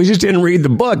did. We just didn't read the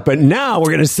book. But now we're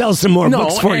going to sell some more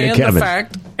books for you, Kevin.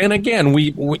 And again,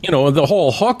 we the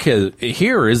whole hook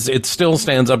here is it still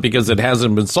stands up because it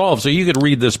hasn't been solved. So you could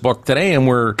read this book today, and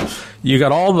you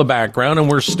got all the background, and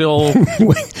we're still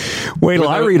wait till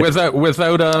I read it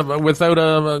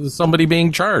without somebody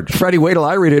being charged. Freddie, wait till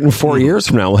I read it in 4 years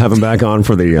from now. We'll have him back on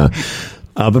for the.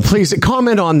 But please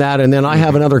comment on that, and then I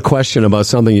have another question about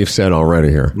something you've said already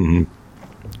here. Mm-hmm.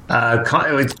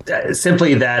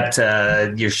 Simply that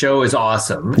your show is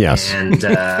awesome. Yes. And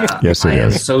yes, I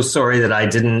am so sorry that I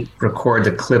didn't record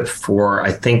the clip for,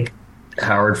 I think,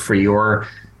 Howard, for your,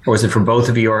 or was it for both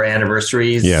of your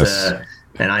anniversaries? Yes.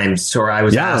 and I'm sorry I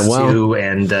was asked to,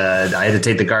 and I had to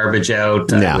take the garbage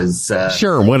out. I was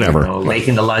sure, whatever,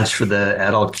 making the lunch for the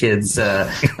adult kids.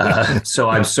 So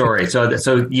I'm sorry.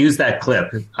 So use that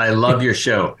clip. I love your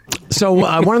show. So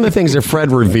one of the things that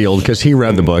Fred revealed, because he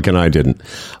read the book and I didn't,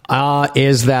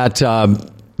 is that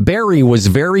Barry was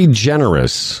very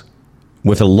generous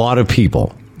with a lot of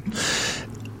people.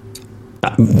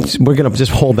 We're going to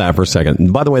just hold that for a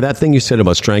second. By the way, that thing you said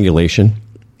about strangulation,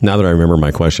 now that I remember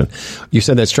my question, you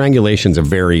said that strangulation is a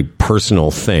very personal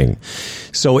thing.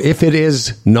 So if it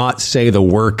is not, say, the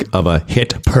work of a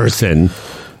hit person,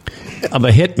 of a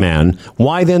hitman,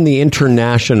 why then the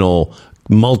international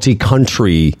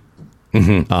multi-country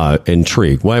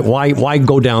intrigue? Why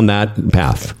go down that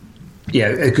path? Yeah,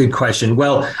 a good question.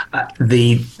 Well,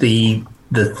 the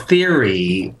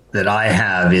theory that I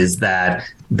have is that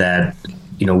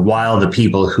while the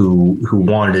people who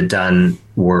wanted it done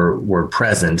were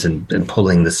present and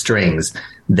pulling the strings,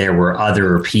 there were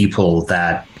other people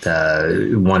that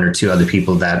one or two other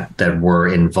people that were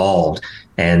involved,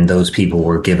 and those people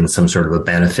were given some sort of a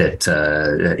benefit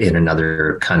in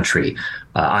another country.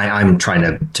 I'm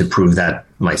trying to prove that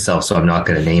myself, so I'm not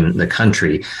going to name the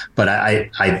country, but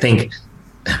I think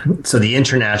so. The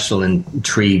international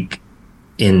intrigue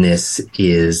in this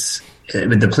is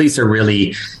the police are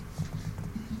really.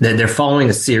 They're following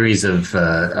a series of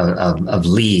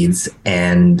leads,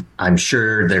 and I'm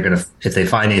sure they're going to, if they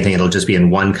find anything, it'll just be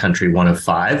in one country, one of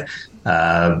 5.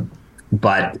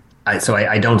 But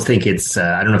I don't think it's,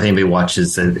 I don't know if anybody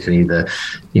watches any of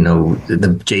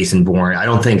the Jason Bourne. I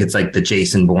don't think it's like the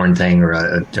Jason Bourne thing or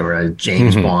a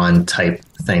James Bond type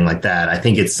thing like that. I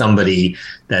think it's somebody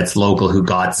that's local who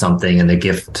got something, and the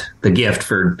gift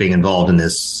for being involved in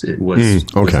this was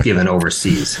given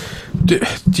overseas.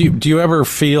 Do you ever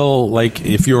feel like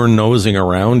if you're nosing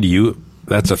around,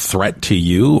 that's a threat to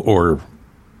you, or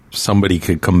somebody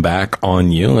could come back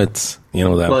on you? It's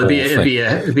that. Well, it'd be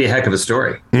a heck of a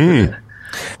story. Yeah.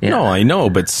 No, I know,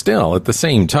 but still, at the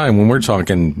same time, when we're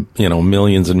talking,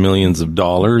 millions and millions of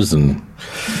dollars and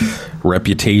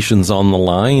reputations on the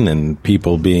line and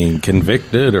people being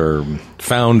convicted or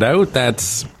found out,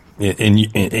 that's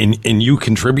and you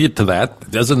contribute to that.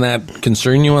 Doesn't that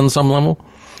concern you on some level?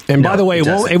 And by the way, it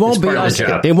won't be us.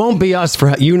 It won't be us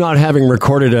for you not having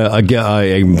recorded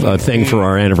a thing for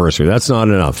our anniversary. That's not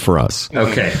enough for us.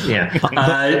 Okay,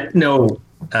 yeah, no,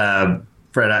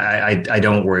 Fred, I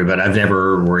don't worry about it. I've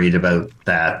never worried about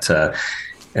that.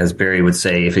 As Barry would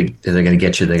say, if they're going to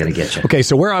get you, they're going to get you. Okay,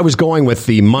 so where I was going with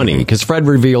the money, because Fred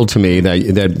revealed to me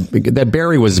that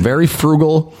Barry was very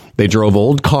frugal. They drove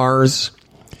old cars,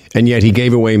 and yet he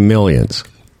gave away millions,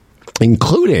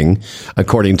 including,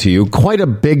 according to you, quite a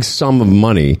big sum of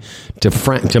money to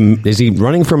Frank. Is he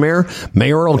running for mayor?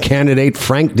 Mayoral candidate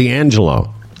Frank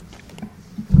D'Angelo.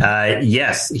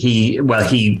 Yes,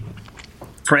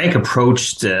 Frank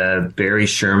approached Barry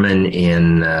Sherman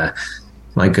in.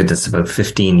 My goodness, about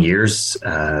 15 years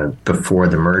before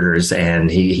the murders,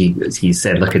 and he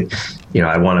said, "Look,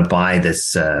 I want to buy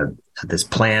this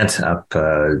plant up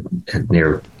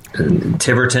near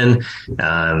Tiverton,"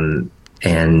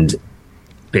 and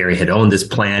Barry had owned this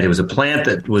plant. It was a plant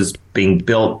that was being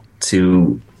built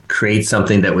to create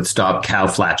something that would stop cow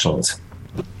flatulence.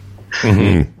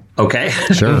 Mm-hmm. Okay,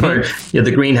 sure.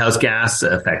 The greenhouse gas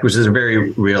effect, which is a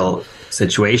very real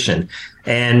situation.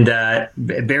 And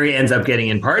Barry ends up getting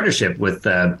in partnership with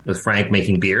Frank,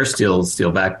 making beer,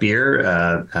 Steelback beer,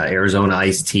 Arizona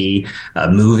iced tea,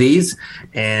 movies,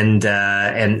 and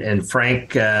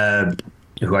Frank,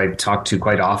 who I talked to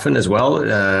quite often as well,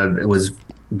 was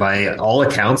by all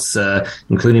accounts,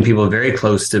 including people very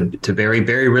close to Barry.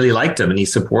 Barry really liked him, and he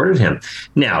supported him.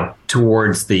 Now,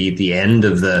 towards the end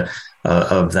of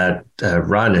that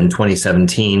run in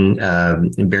 2017,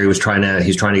 Barry was trying to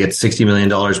get $60 million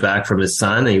back from his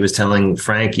son. And he was telling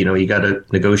Frank, you got to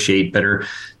negotiate better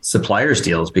suppliers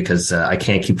deals because I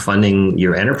can't keep funding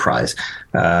your enterprise.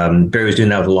 Barry was doing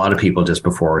that with a lot of people just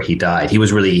before he died. He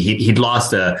was he'd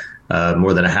lost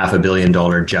more than $500 million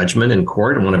judgment in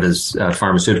court in one of his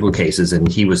pharmaceutical cases. And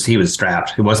he was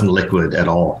strapped. It wasn't liquid at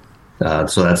all.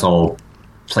 So that's all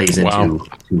plays into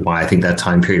why I think that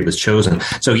time period was chosen.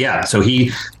 So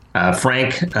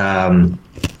Frank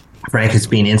has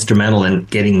been instrumental in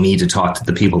getting me to talk to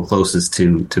the people closest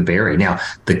to Barry. Now,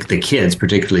 the kids,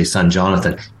 particularly son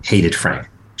Jonathan, hated Frank,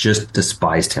 just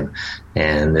despised him,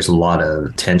 and there's a lot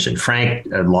of tension. Frank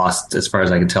lost, as far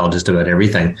as I can tell, just about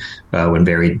everything when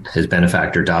Barry, his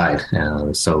benefactor, died.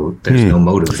 So there's no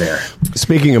motive there.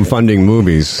 Speaking of funding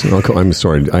movies, I'm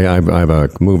sorry, I have a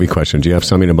movie question. Do you have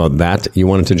something about that you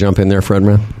wanted to jump in there,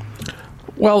 Fredman?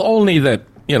 Well, only that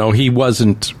he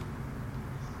wasn't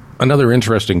another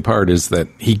interesting part is that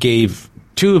he gave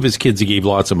two of his kids, he gave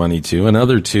lots of money to,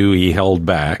 another two he held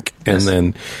back. And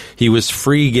then he was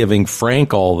free giving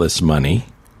Frank all this money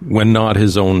when not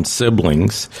his own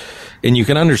siblings. And you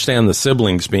can understand the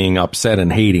siblings being upset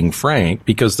and hating Frank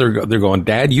because they're going,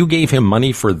 Dad, you gave him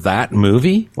money for that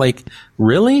movie? Like,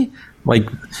 really? Like,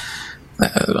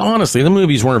 honestly, the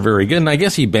movies weren't very good. And I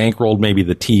guess he bankrolled maybe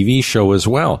the TV show as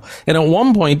well. And at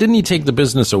one point, didn't he take the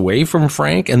business away from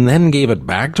Frank and then gave it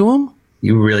back to him?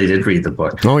 You really did read the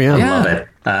book. Oh, yeah. I love it.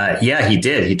 Yeah, he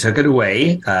did. He took it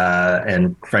away,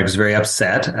 and Frank was very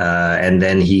upset. And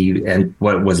then and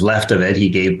what was left of it, he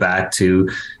gave back to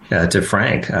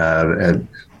Frank.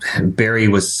 Barry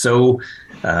was so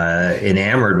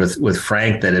enamored with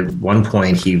Frank that at one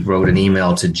point he wrote an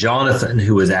email to Jonathan,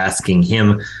 who was asking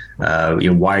him,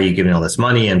 why are you giving all this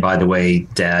money? And by the way,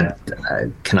 Dad,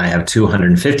 can I have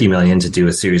 $250 million to do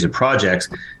a series of projects?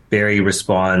 Barry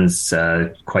responds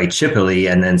quite chippily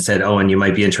and then said, and you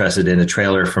might be interested in a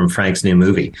trailer from Frank's new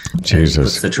movie. Jesus.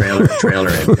 Puts the trailer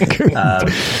in.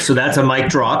 So that's a mic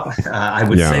drop, I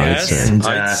would say.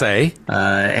 I'd say.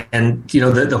 And,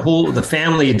 the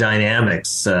family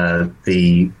dynamics,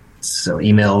 emails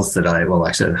that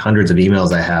actually hundreds of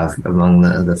emails I have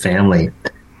among the family.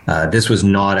 This was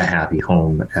not a happy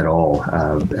home at all,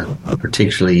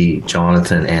 particularly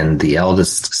Jonathan and the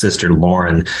eldest sister,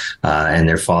 Lauren, and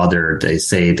their father.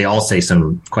 They all say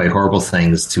some quite horrible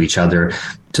things to each other,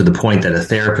 to the point that a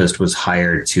therapist was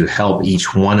hired to help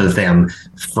each one of them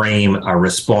frame a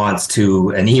response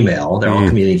to an email. They're all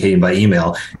communicating by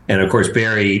email. And of course,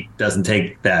 Barry doesn't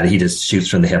take that. He just shoots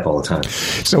from the hip all the time.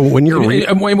 So when you're wait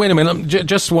a minute,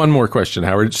 just one more question,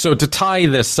 Howard. So to tie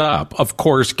this up, of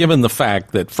course, given the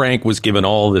fact that Frank was given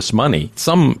all this money,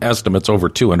 some estimates over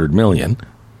 $200 million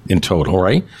in total,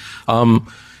 right? And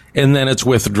then it's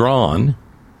withdrawn,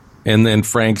 and then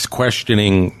Frank's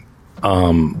questioning,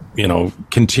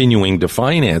 continuing to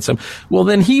finance him, well,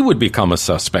 then he would become a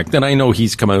suspect. And I know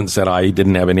he's come out and said, I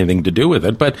didn't have anything to do with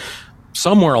it. But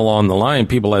somewhere along the line,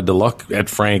 people had to look at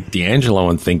Frank D'Angelo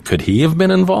and think, could he have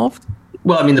been involved?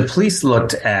 Well, I mean, the police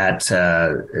looked at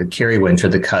Carrie Winter,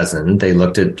 the cousin. They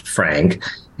looked at Frank.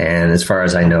 And as far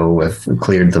as I know, have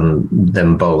cleared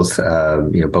them both.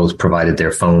 Both provided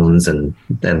their phones and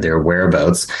their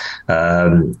whereabouts.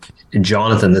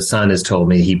 Jonathan, the son, has told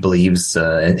me he believes.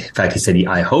 In fact, he said,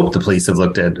 I hope the police have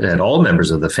looked at all members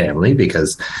of the family,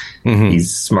 because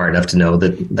he's smart enough to know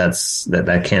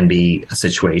that can be a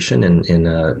situation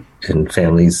in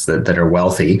families that are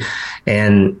wealthy.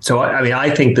 And so, I mean, I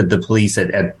think that the police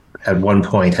at one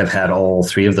point have had all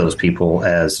three of those people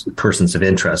as persons of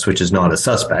interest, which is not a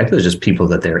suspect. They're just people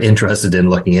that they're interested in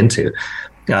looking into.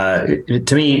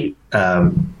 To me,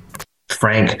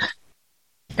 Frank,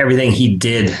 everything he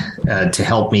did to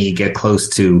help me get close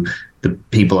to the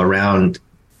people around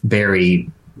Barry,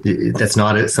 that's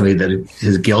not something that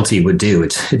his guilty would do.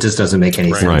 It just doesn't make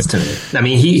any sense to me. I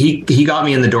mean, he got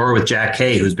me in the door with Jack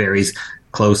Kay, who's Barry's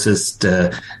closest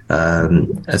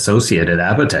associate at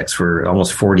Apotex for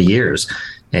almost 40 years.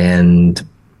 And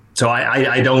so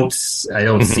I don't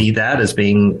see that as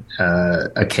being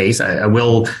a case. I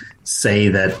will say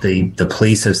that the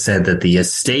police have said that the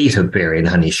estate of Barry and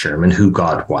Honey Sherman, who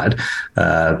got what,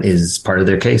 is part of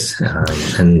their case.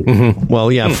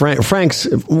 Well, yeah, Frank's.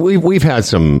 We've had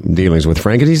some dealings with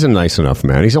Frank, and he's a nice enough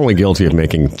man. He's only guilty of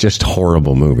making just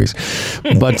horrible movies.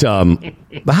 But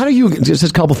how do you? Just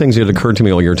a couple things that occurred to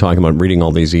me while you were talking about reading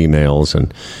all these emails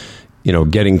and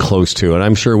getting close to it.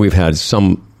 I'm sure we've had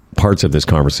some parts of this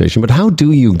conversation, but how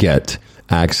do you get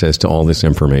access to all this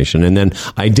information? And then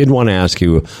I did want to ask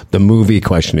you the movie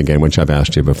question again, which I've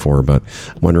asked you before, but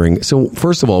wondering, so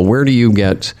first of all, how do you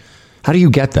get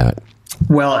that?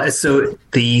 Well, so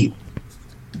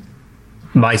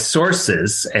my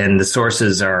sources, and the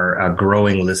sources are a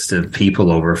growing list of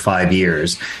people over 5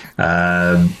 years.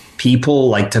 People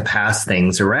like to pass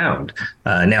things around.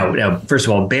 Now, first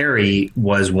of all, Barry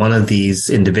was one of these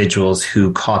individuals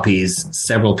who copies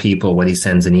several people when he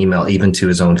sends an email, even to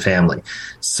his own family.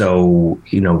 So,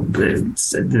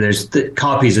 there's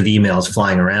copies of emails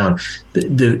flying around.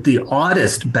 The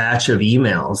oddest batch of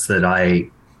emails that I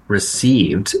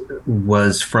received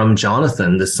was from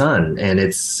Jonathan, the son, and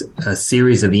it's a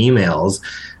series of emails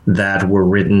that were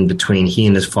written between he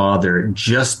and his father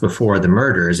just before the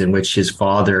murders, in which his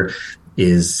father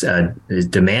is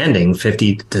demanding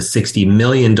 $50 to $60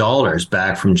 million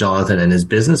back from Jonathan and his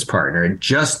business partner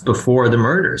just before the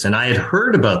murders. And I had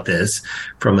heard about this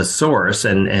from a source,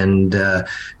 and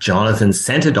Jonathan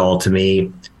sent it all to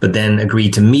me, but then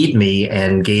agreed to meet me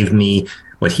and gave me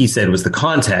what he said was the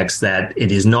context that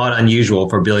it is not unusual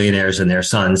for billionaires and their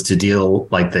sons to deal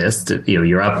like this.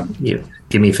 You're up,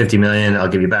 give me 50 million, I'll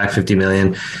give you back 50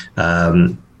 million.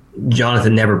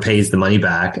 Jonathan never pays the money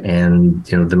back, and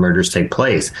the murders take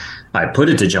place. I put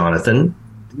it to Jonathan,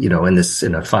 in a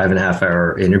 5.5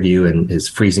 hour interview in his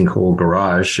freezing cold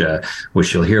garage,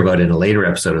 which you'll hear about in a later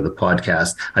episode of the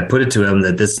podcast. I put it to him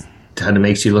that this kind of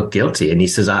makes you look guilty, and he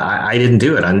says, I didn't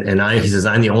do it. He says,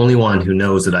 I'm the only one who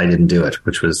knows that I didn't do it,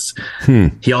 which was,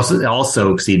 he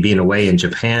also, because he'd been away in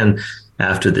Japan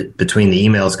between the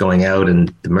emails going out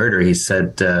and the murder, he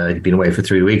said, he'd been away for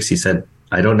 3 weeks. He said,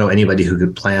 I don't know anybody who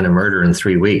could plan a murder in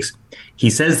 3 weeks. He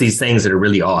says these things that are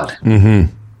really odd. Mm-hmm.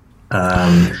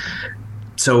 But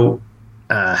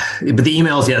the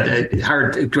emails,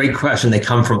 Howard, great question. They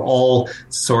come from all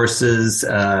sources.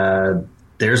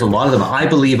 There's a lot of them. I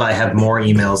believe I have more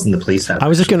emails than the police have. I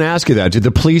was just going to ask you that.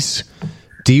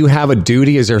 Do you have a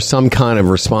duty? Is there some kind of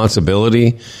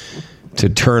responsibility to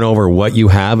turn over what you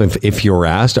have if you're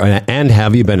asked? And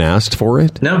have you been asked for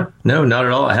it? No, not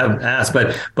at all. I haven't asked,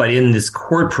 but in this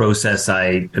court process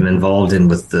I am involved in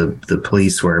with the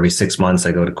police, where every 6 months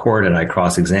I go to court and I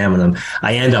cross-examine them,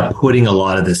 I end up putting a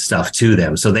lot of this stuff to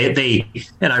them. So they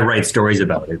and I write stories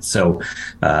about it. So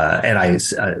and I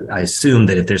assume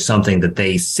that if there's something that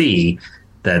they see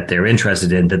that they're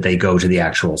interested in, that they go to the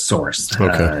actual source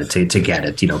to get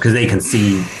it, because they can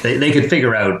see, they could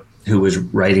figure out who was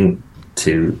writing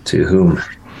to whom.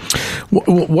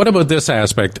 What about this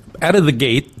aspect? Out of the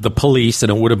gate, the police,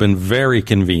 and it would have been very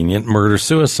convenient,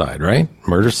 murder-suicide, right?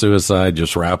 Murder-suicide,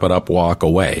 just wrap it up, walk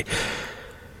away.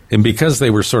 And because they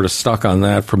were sort of stuck on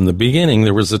that from the beginning,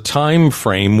 there was a time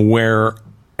frame where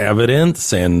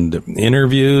evidence and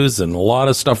interviews and a lot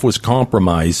of stuff was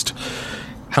compromised.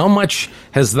 How much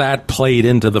has that played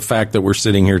into the fact that we're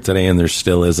sitting here today and there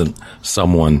still isn't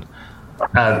someone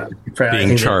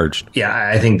being charged?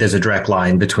 I think there's a direct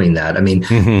line between that. I mean,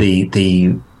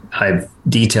 I've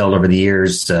detailed over the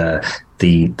years the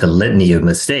litany of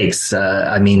mistakes.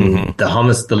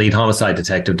 The lead homicide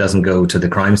detective doesn't go to the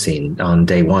crime scene on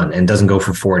day one and doesn't go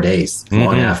for 4 days,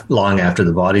 long after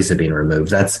the bodies have been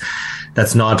removed. That's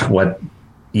not what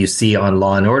you see on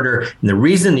Law and Order. And the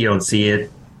reason you don't see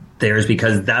it there is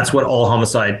because that's what all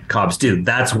homicide cops do.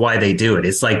 That's why they do it.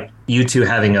 It's like you two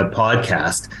having a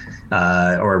podcast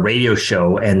or a radio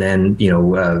show, and then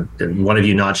one of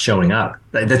you not showing up.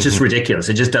 That's just ridiculous.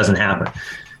 It just doesn't happen.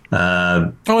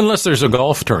 Unless there's a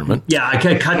golf tournament. Yeah, I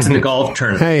can cut to the golf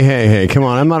tournament. Hey, come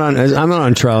on! I'm not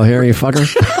on trial here, you fucker.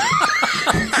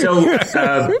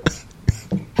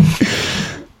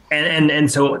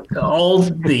 So all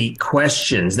the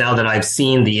questions, now that I've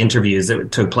seen the interviews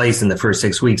that took place in the first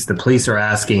 6 weeks, the police are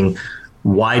asking,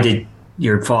 why did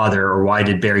your father, or why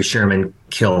did Barry Sherman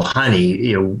kill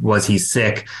Honey? Was he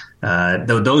sick?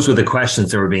 Those were the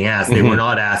questions that were being asked. They were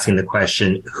not asking the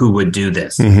question, who would do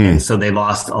this? And so they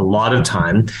lost a lot of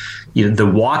time. The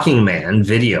Walking Man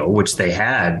video, which they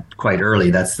had quite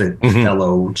early, that's the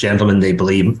fellow gentleman they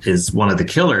believe is one of the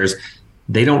killers.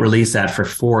 They don't release that for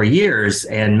 4 years,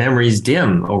 and memories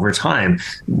dim over time.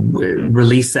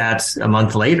 Release that a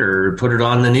month later, put it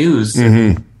on the news.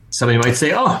 Somebody might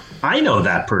say, "Oh, I know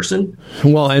that person."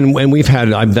 Well, and we've had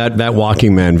that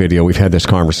Walking Man video. We've had this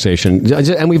conversation,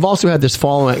 and we've also had this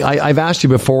following. I've asked you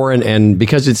before, and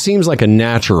because it seems like a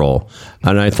natural,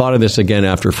 and I thought of this again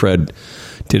after Fred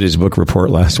did his book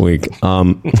report last week.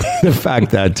 The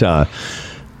fact that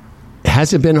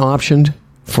has it been optioned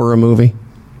for a movie?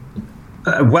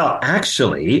 Well,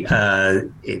 actually,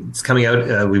 it's coming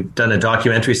out. We've done a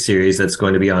documentary series that's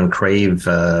going to be on Crave,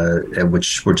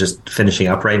 which we're just finishing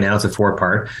up right now. It's a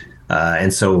 4-part.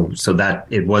 And so that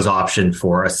it was optioned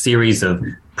for a series of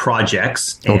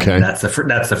projects. And that's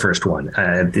the first one.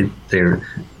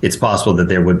 It's possible that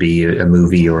there would be a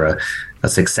movie or a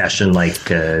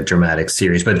Succession-like dramatic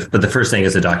series, but the first thing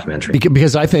is a documentary.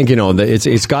 Because I think,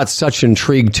 it's got such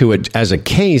intrigue to it as a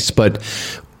case, but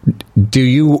do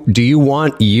you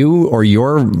want or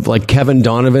your, like Kevin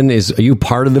Donovan, are you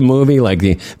part of the movie, like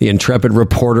the intrepid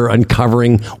reporter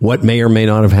uncovering what may or may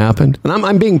not have happened? And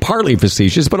I'm being partly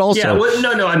facetious, but also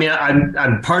no. I mean,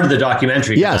 I'm part of the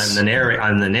documentary. Yes,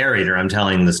 I'm the narrator. I'm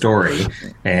telling the story,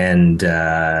 and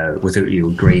with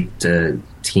a great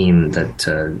team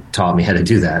that taught me how to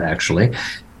do that, actually.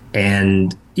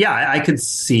 And I could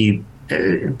see.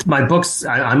 My books,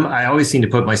 I always seem to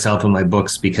put myself in my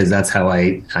books because that's how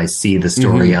I see the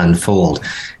story unfold.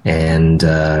 And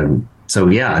I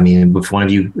mean, if one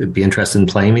of you would be interested in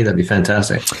playing me, that'd be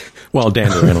fantastic. Well, Dan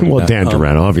Duran. Dan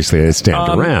Duran, obviously, it's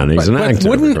Dan Duran. He's an actor.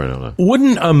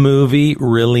 Wouldn't a movie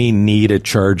really need a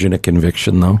charge and a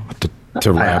conviction, though,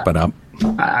 to wrap it up?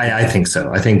 I think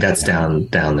so. I think that's down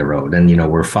the road,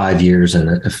 and we're 5 years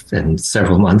and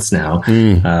several months now.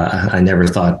 I never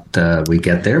thought we'd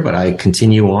get there, but I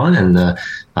continue on, and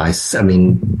I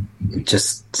mean,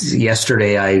 just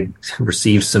yesterday I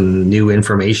received some new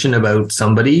information about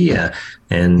somebody,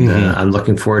 and I'm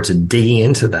looking forward to digging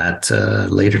into that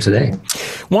later today.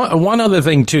 One other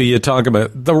thing too, you talk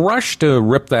about the rush to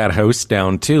rip that house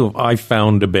down too. I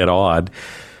found a bit odd.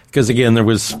 Because again, there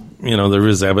was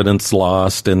evidence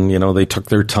lost, and they took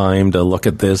their time to look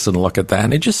at this and look at that,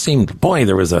 and it just seemed, boy,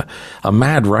 there was a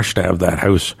mad rush to have that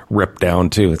house ripped down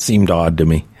too. It seemed odd to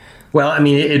me. Well, I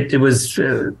mean, it was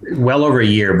well over a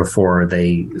year before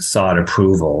they sought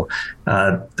approval.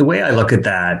 The way I look at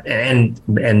that, and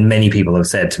many people have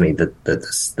said to me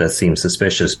that seems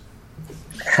suspicious.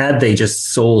 Had they just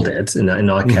sold it and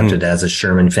not kept it as a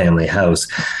Sherman family house,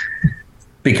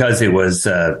 because it was,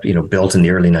 built in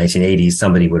the early 1980s,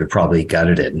 somebody would have probably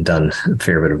gutted it and done a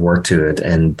fair bit of work to it,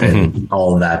 and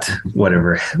all of that,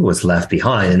 whatever was left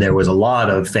behind. And there was a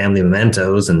lot of family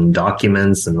mementos and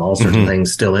documents and all sorts of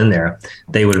things still in there.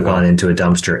 They would have gone into a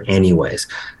dumpster anyways.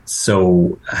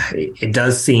 So it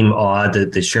does seem odd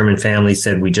that the Sherman family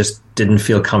said we just didn't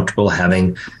feel comfortable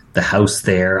having the house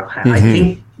there. I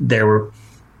think they were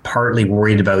partly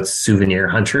worried about souvenir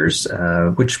hunters,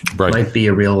 which might be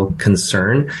a real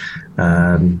concern.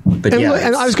 But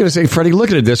and I was going to say, Freddie, look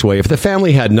at it this way. If the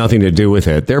family had nothing to do with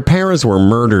it, their parents were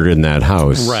murdered in that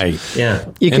house. Right. Yeah.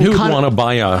 And who would want to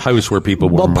buy a house where people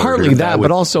were murdered? Well, partly that, but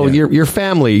also your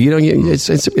family,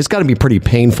 it's got to be pretty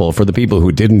painful for the people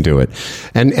who didn't do it.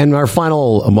 And my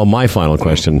final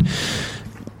question,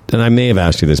 and I may have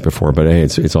asked you this before, but hey,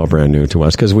 it's all brand new to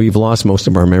us because we've lost most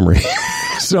of our memory.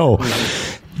 So,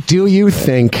 do you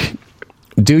think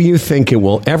it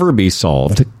will ever be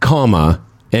solved,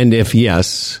 and if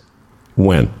yes,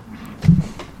 when?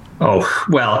 Oh,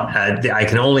 well, I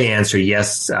can only answer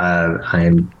yes.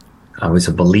 I was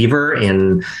a believer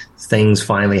in things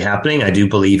finally happening. I do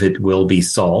believe it will be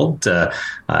solved.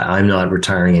 I'm not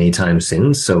retiring anytime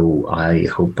soon, so I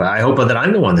hope that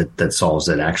I'm the one that solves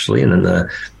it, actually, and then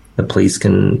the police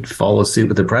can follow suit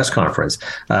with the press conference.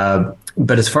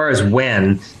 But as far as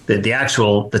when, the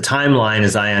timeline,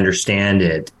 as I understand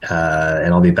it,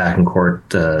 and I'll be back in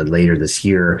court later this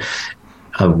year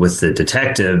with the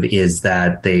detective, is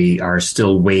that they are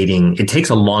still waiting. It takes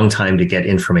a long time to get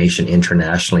information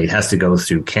internationally. It has to go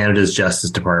through Canada's Justice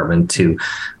Department to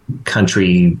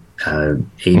country A,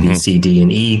 B, C, D,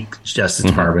 and E Justice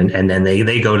Department, and then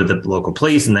they go to the local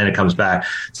police, and then it comes back.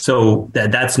 So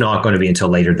that's not going to be until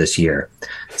later this year.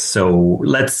 So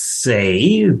let's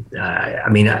say,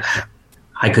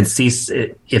 I could see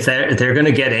if they're going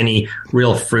to get any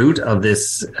real fruit of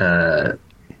this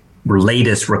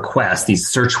latest request, these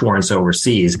search warrants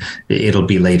overseas, it'll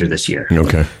be later this year.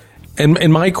 Okay.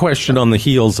 And my question on the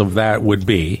heels of that would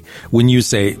be, when you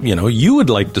say, you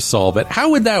would like to solve it,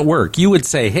 how would that work? You would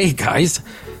say, hey, guys,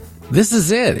 this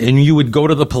is it. And you would go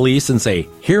to the police and say,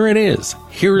 here it is.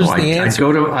 Here's the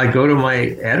answer. I go to my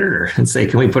editor and say,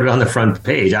 can we put it on the front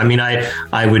page? I mean,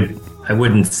 I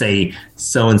wouldn't say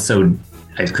so-and-so,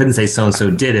 I couldn't say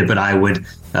so-and-so did it, but I would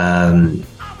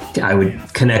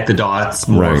connect the dots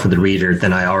more for the reader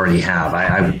than I already have.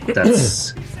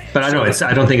 But I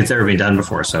don't think it's ever been done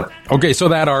before. So okay, so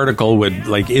that article would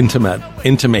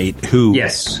intimate who?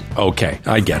 Yes. Okay,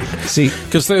 I get it. See,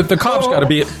 because the cops got to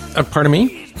be. Pardon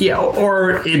me. Yeah,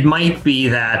 or it might be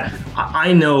that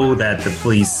I know that the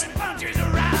police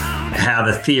have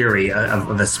a theory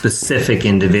of a specific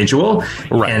individual,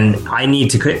 and I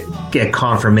need to get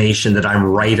confirmation that I'm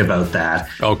right about that.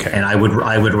 Okay, and I would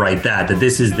write that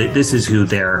this is who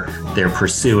they're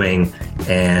pursuing,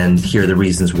 and here are the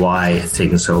reasons why it's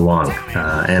taken so long.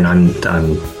 And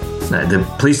the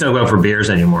police don't go out for beers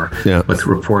anymore with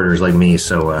reporters like me.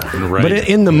 So, but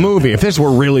in the movie, if this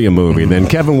were really a movie, then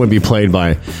Kevin would be played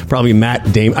by probably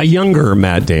Matt Damon, a younger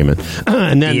Matt Damon,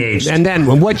 and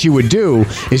then what you would do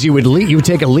is you would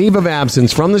take a leave of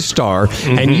absence from the Star,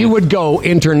 and you would go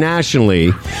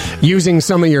internationally using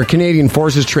some of your Canadian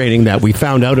Forces training that we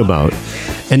found out about,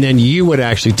 and then you would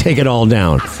actually take it all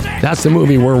down. That's the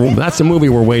movie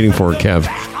we're waiting for,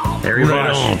 Kev. Very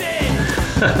much.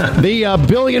 The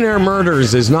Billionaire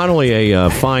Murders is not only a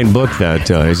fine book that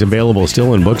is available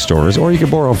still in bookstores, or you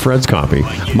can borrow Fred's copy.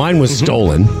 Mine was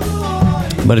stolen,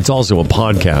 but it's also a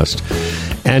podcast.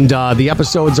 And the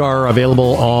episodes are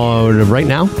available right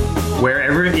now? Wherever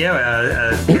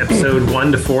Episode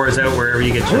 1 to 4 is out wherever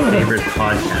you get your favorite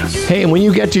podcasts. Hey, and when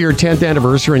you get to your 10th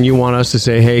anniversary and you want us to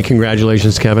say, hey,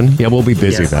 congratulations, Kevin, yeah, we'll be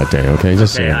busy that day, okay?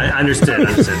 Just saying. I understood.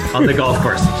 On the golf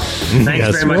course. Thanks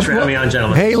very much for having me on,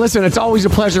 gentlemen. Hey, listen, it's always a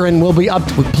pleasure, and we'll be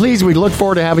please, we look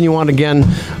forward to having you on again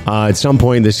at some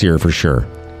point this year for sure.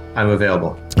 I'm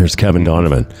available. There's Kevin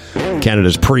Donovan,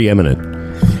 Canada's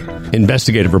preeminent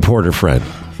investigative reporter, Fred.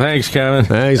 Thanks, Kevin.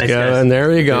 Thanks, Kevin. Guys.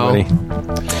 There you go.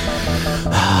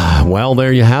 Well,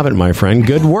 there you have it, my friend.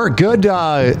 Good work. Good.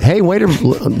 Hey, way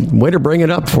to bring it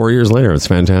up 4 years later. It's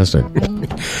fantastic.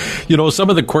 Some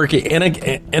of the quirky, and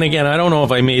again, I don't know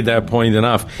if I made that point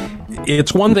enough.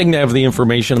 It's one thing to have the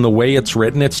information and the way it's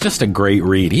written. It's just a great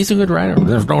read. He's a good writer.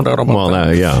 There's no doubt about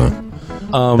that. Yeah.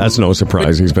 That's no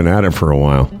surprise. He's been at it for a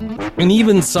while. And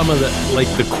even some of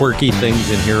the quirky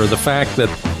things in here, the fact that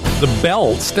the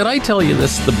belts, did I tell you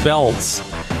this? The belts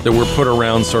that were put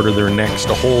around sort of their necks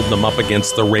to hold them up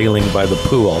against the railing by the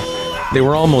pool, they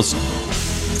were almost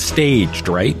staged,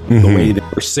 right? Mm-hmm. The way they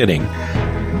were sitting.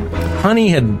 Honey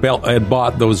had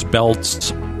bought those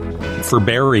belts for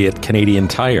Barry at Canadian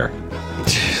Tire.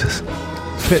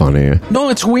 Funny. No,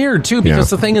 it's weird too, because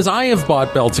the thing is, I have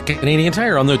bought belts at Canadian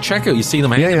Tire. On the checkout, you see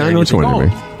them hanging there. I know which one you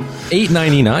mean.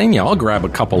 $8.99. Yeah, I'll grab a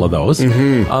couple of those.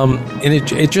 Mm-hmm. And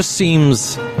it just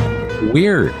seems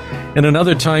weird. And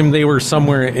another time they were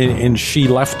somewhere and she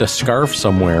left a scarf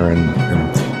somewhere and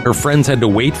her friends had to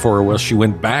wait for her while she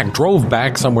drove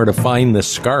back somewhere to find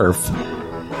this scarf.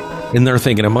 And they're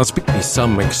thinking it must be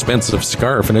some expensive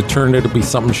scarf. And it turned out to be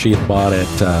something she had bought at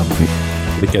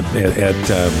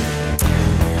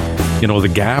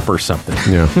the Gap or something.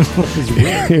 Yeah.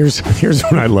 Here's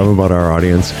what I love about our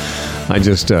audience. I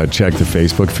just checked the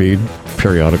Facebook feed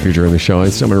periodically during the show,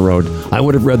 and someone wrote, I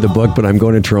would have read the book, but I'm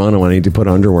going to Toronto. I need to put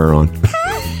underwear on.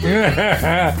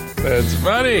 That's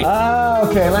funny.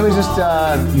 Okay, let me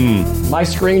just... My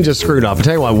screen just screwed up. I'll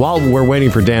tell you what, while we're waiting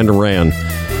for Dan Duran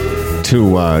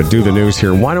to do the news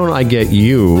here, why don't I get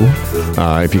you,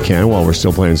 if you can, while we're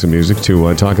still playing some music,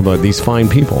 to talk about these fine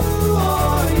people.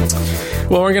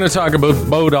 Well, we're going to talk about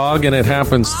Bodog, and it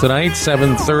happens tonight,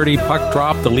 7:30, puck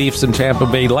drop, the Leafs and Tampa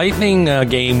Bay Lightning,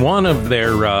 game one of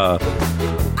their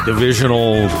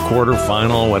divisional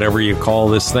quarterfinal, whatever you call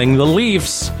this thing. The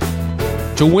Leafs,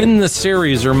 to win the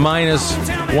series, are minus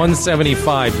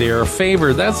 175. They are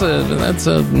favored. That's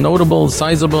a notable,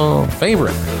 sizable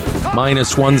favorite.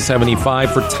 Minus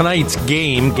 175 for tonight's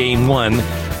game one.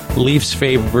 Leafs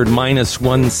favored minus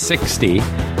 160.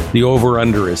 The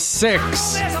over-under is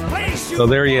 6. So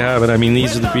there you have it. I mean,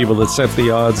 these are the people that set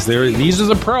the odds. These are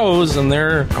the pros, and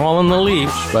they're calling the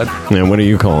Leafs. But and what are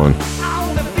you calling?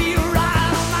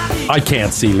 I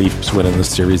can't see Leafs winning this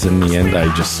series in the end.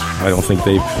 I don't think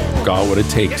they've got what it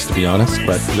takes, to be honest.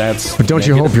 But don't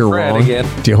you hope you're wrong? Again.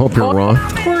 Do you hope you're wrong?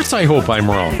 Of course I hope I'm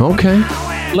wrong. Okay.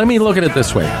 Let me look at it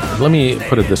this way. Let me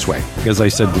put it this way. As I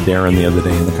said to Darren the other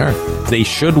day in the car, they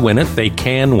should win it. They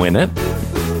can win it.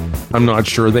 I'm not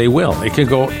sure they will. It could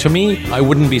go, to me, I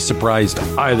wouldn't be surprised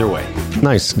either way.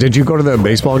 Nice. Did you go to the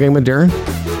baseball game with Darren?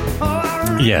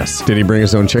 Yes. Did he bring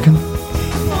his own chicken?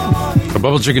 A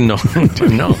bubble chicken? No.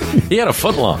 No. He had a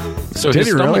foot long. So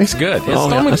his stomach's good. His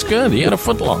stomach's good. He had a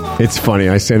foot long. It's funny.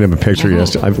 I sent him a picture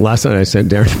yesterday. Last night I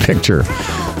sent Darren a picture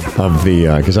of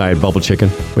the, because I had bubble chicken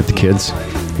with the kids.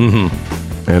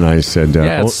 Mm-hmm. And I said...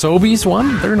 Sobeys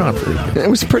one? They're not very good. It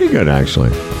was pretty good,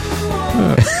 actually.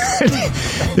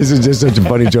 This is just such a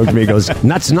funny joke to me. He goes,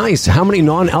 that's nice. How many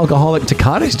non-alcoholic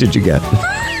Tecates did you get?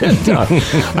 And,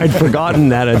 I'd forgotten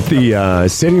that at the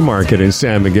City Market in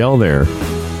San Miguel there,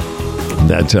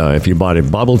 that if you bought a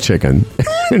bubble chicken,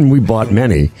 and we bought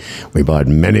many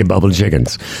bubble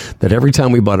chickens, that every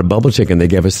time we bought a bubble chicken, they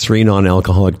gave us 3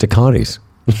 non-alcoholic Tecates.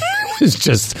 It's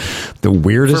just the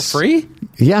weirdest. For free?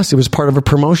 Yes, it was part of a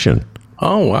promotion.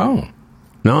 Oh, wow.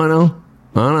 No, I know.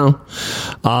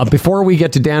 Before we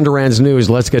get to Dan Duran's news,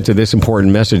 let's get to this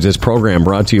important message. This program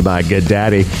brought to you by Good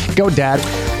Daddy. Go, Dad.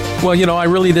 Well, I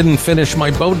really didn't finish my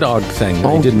Bodog thing.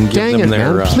 I didn't give them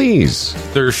their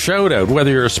shout out.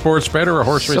 Whether you're a sports bettor or a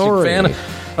horse racing fan,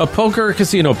 a poker or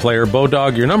casino player,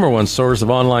 Bodog, your number one source of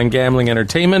online gambling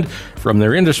entertainment. From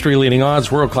their industry-leading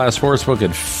odds, world-class sportsbook,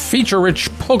 and feature-rich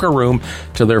poker room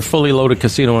to their fully loaded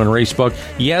casino and racebook.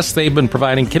 Yes, they've been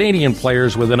providing Canadian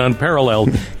players with an unparalleled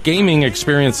gaming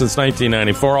experience since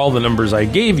 1994. All the numbers I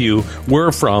gave you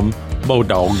were from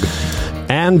Bodog.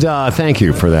 And thank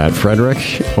you for that, Frederick,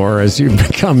 or as you've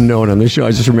become known on the show.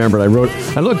 I just remembered I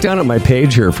looked down at my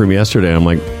page here from yesterday. I'm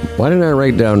like, why didn't I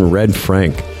write down Red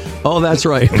Frank? Oh, that's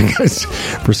right, because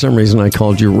for some reason I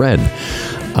called you Red.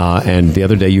 And the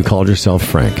other day you called yourself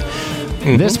Frank.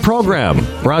 This program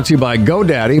brought to you by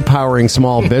GoDaddy, powering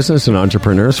small business and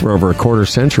entrepreneurs for over a quarter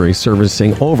century,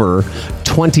 servicing over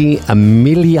 20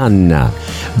 millones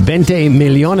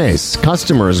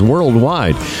customers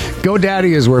worldwide.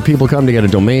 GoDaddy is where people come to get a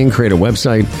domain, create a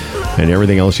website, and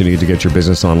everything else you need to get your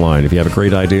business online. If you have a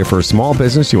great idea for a small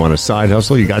business, you want a side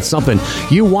hustle, you got something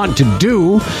you want to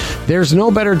do, there's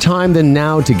no better time than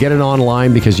now to get it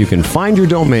online, because you can find your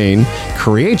domain,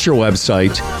 create your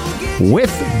website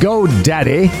with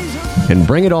GoDaddy, and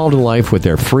bring it all to life with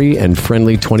their free and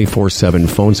friendly 24/7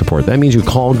 phone support. That means you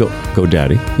call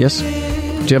GoDaddy. Yes?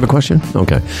 Do you have a question?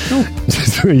 Okay. No.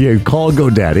 You call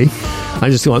GoDaddy. I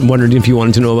just wondered if you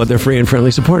wanted to know about their free and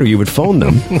friendly support, or you would phone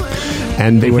them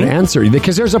and they would answer you,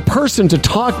 because there's a person to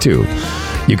talk to.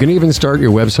 You can even start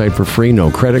your website for free. No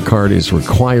credit card is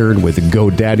required with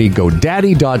GoDaddy.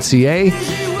 GoDaddy.ca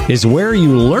is where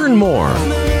you learn more.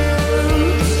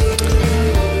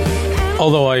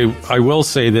 Although I will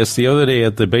say this, the other day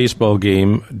at the baseball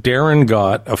game, Darren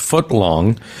got a foot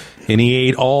long, and he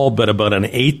ate all but about an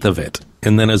eighth of it.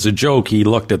 And then as a joke, he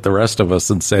looked at the rest of us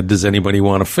and said, "Does anybody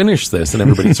want to finish this?" And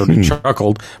everybody sort of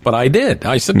chuckled, but I did.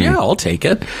 I said, "Yeah, I'll take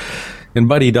it." And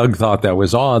Buddy Doug thought that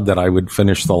was odd that I would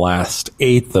finish the last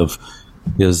eighth of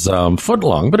his foot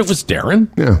long, but it was Darren.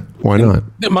 Yeah, why not?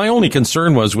 And my only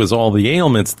concern was with all the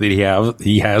ailments that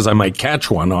he has, I might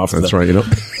catch one off. That's right. You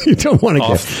don't want to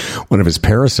get one of his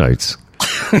parasites.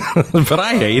 But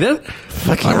I hate it.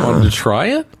 I wanted to try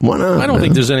it. Why not? I don't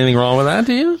think there's anything wrong with that,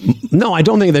 do you? No, I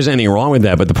don't think there's anything wrong with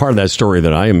that. But the part of that story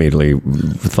that I immediately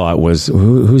thought was,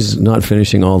 who's not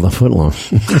finishing all the footlong?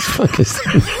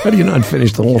 How do you not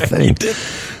finish the whole thing?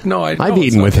 No, I've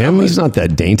eaten with him. He's not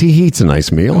that dainty. He eats a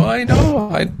nice meal. Oh,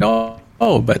 I know.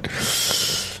 But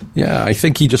yeah, I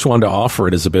think he just wanted to offer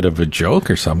it as a bit of a joke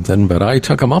or something, but I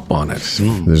took him up on it.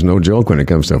 There's no joke when it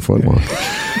comes to footlong.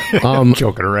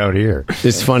 Joking around here.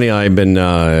 It's funny. I've been.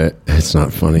 It's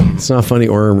not funny. It's not funny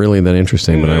or really that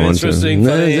interesting. But I want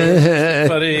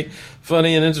to.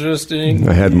 Funny and interesting.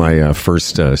 I had my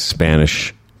first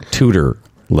Spanish tutor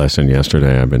lesson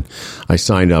yesterday. I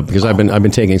signed up because I've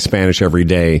been taking Spanish every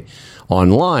day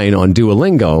online on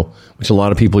Duolingo, which a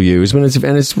lot of people use, and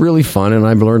it's really fun, and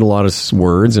I've learned a lot of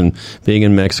words, and being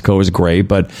in Mexico is great.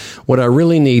 But what I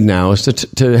really need now is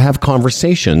to have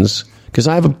conversations, because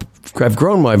I've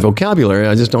grown my vocabulary.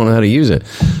 I just don't know how to use it.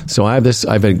 So I've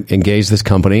engaged this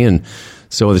company, and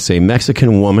so it's a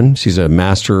Mexican woman. She's a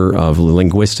master of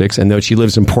linguistics, and though she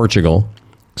lives in Portugal.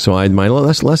 So I had my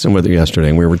lesson with her yesterday,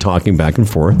 and we were talking back and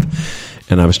forth.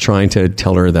 And I was trying to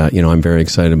tell her that, I'm very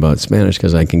excited about Spanish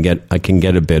because I can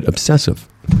get a bit obsessive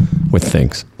with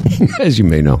things, as you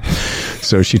may know.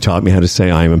 So she taught me how to say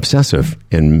I'm obsessive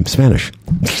in Spanish.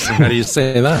 How do you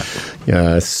say that?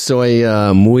 Soy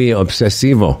muy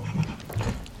obsesivo.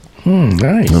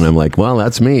 Nice. And I'm like, well,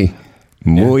 that's me.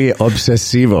 Muy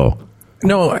obsesivo.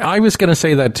 No, I was going to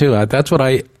say that too. That's what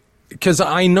because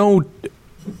I know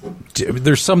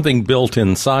there's something built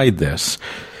inside this.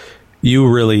 You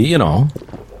really, I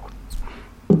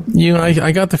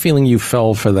got the feeling you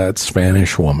fell for that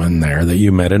Spanish woman there that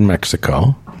you met in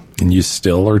Mexico, and you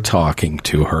still are talking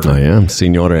to her. I am,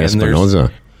 Senora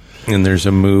Espinosa. And there's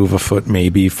a move afoot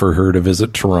maybe for her to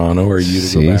visit Toronto or you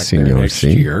to go back there next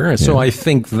year. So I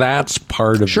think that's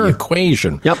part of the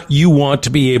equation. Yep. You want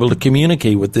to be able to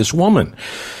communicate with this woman.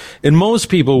 And most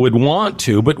people would want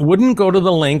to, but wouldn't go to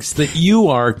the lengths that you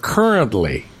are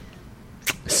currently.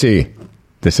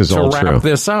 This is all true. To wrap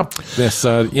this up,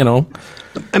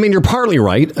 I mean, you're partly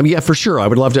right. I mean, yeah, for sure. I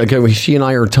would love to. Okay, she and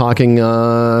I are talking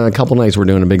a couple nights. We're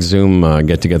doing a big Zoom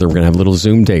get together. We're going to have a little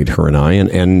Zoom date, her and I.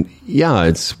 And yeah,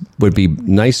 it would be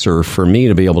nicer for me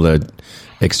to be able to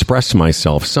express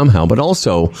myself somehow. But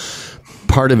also,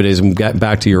 part of it is get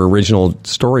back to your original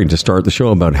story to start the show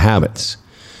about habits.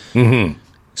 Mm-hmm.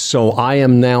 So I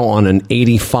am now on an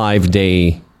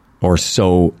 85-day or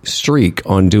so streak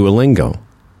on Duolingo.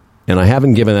 And I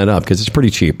haven't given that up because it's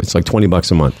pretty cheap. It's like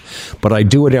 $20 a month. But I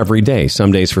do it every day.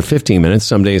 Some days for 15 minutes,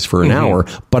 some days for an hour.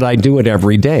 But I do it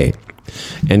every day.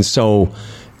 And so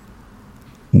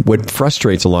what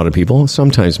frustrates a lot of people,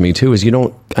 sometimes me too, is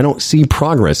I don't see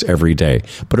progress every day.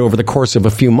 But over the course of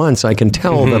a few months, I can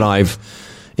tell that I've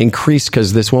increased,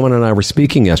 because this woman and I were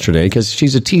speaking yesterday, because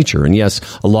she's a teacher. And yes,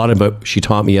 a lot of what she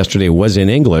taught me yesterday was in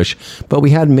English. But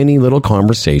we had many little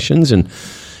conversations, and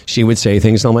she would say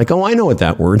things, and I'm like, oh, I know what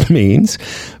that word means.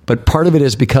 But part of it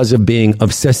is because of being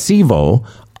obsessivo,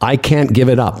 I can't give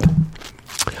it up.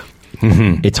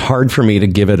 It's hard for me to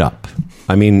give it up.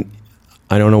 I mean,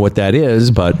 I don't know what that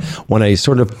is, but when I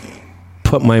sort of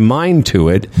put my mind to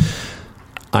it,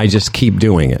 I just keep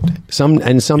doing it. Some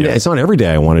days, it's not every day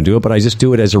I want to do it, but I just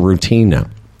do it as a routine now.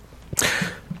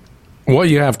 What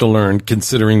you have to learn,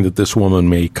 considering that this woman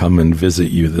may come and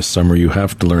visit you this summer, you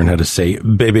have to learn how to say,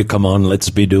 baby, come on, let's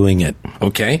be doing it.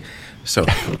 Okay? So,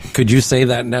 could you say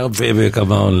that now? Baby,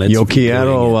 come on, let's Yo be doing it.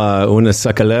 quiero una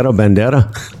sacalera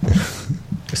bandera.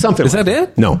 Something. Is that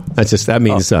it? No, that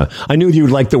means, I knew you'd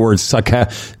like the word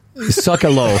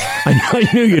suckalo. I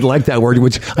knew you'd like that word,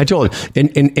 which I told you.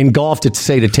 In golf, to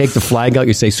take the flag out,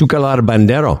 you say sucalar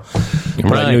bandero.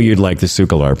 But I knew you'd like the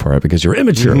sucalar part because you're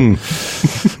immature.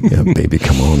 Yeah, baby,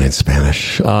 come on in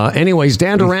Spanish. Anyways,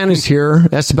 Dan Duran is here.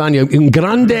 Esteban,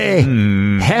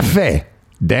 grande, jefe.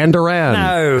 Dan Duran.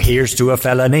 Now, here's to a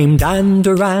fella named Dan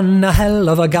Duran, a hell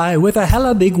of a guy with a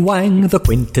hella big wang, the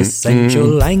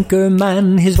quintessential anchor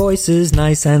man. His voice is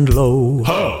nice and low.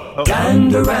 Dan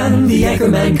Duran, the anchor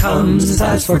man comes.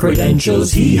 As for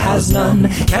credentials, he has none.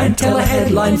 Can't tell a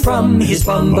headline from his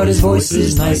bum, but his voice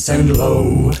is nice and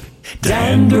low.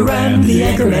 Dan Duran, the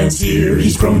anchorman's here.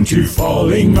 He's prone to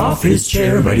falling off his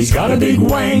chair, but he's got a big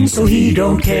wang, so he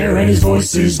don't care, and his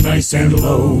voice is nice and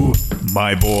low.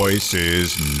 My voice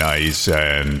is nice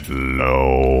and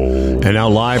low. And now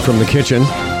live from the kitchen.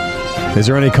 Is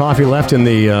there any coffee left in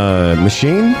the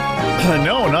machine?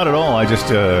 No, not at all. I just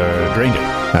drained it.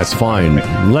 That's fine.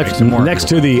 Next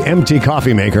to the empty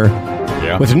coffee maker.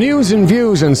 Yeah. With news and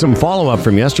views and some follow-up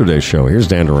from yesterday's show. Here's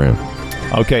Dan Duran.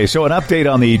 Okay, so an update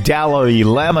on the Dalai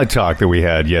Lama talk that we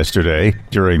had yesterday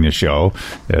during the show,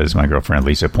 as my girlfriend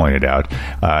Lisa pointed out.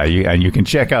 And you can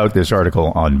check out this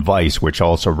article on Vice, which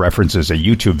also references a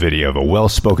YouTube video of a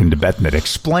well-spoken Tibetan that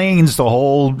explains the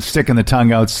whole sticking the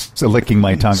tongue out, licking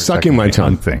my tongue, sucking my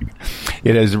tongue thing.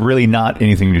 It has really not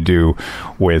anything to do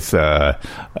with...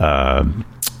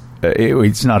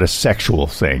 it's not a sexual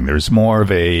thing. There's more of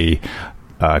a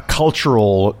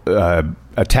cultural...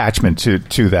 attachment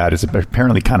to that is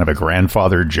apparently kind of a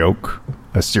grandfather joke,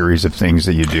 a series of things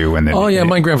that you do, and then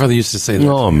my grandfather used to say that.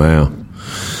 Oh man,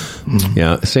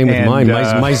 yeah. Same with mine.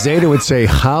 My Zeta would say,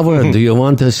 "Howard, do you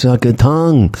want to suck a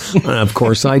tongue?" And of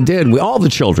course, I did. All the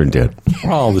children did.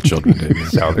 All the children did.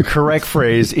 So the correct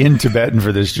phrase in Tibetan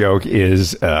for this joke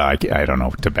is I don't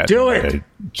know Tibetan. Do it,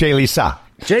 Chelisa.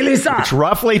 Chelisa. Which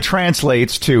roughly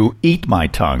translates to "eat my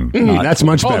tongue." That's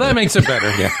much better. Oh, that makes it better.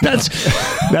 Yeah,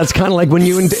 that's kind of like when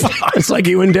it's like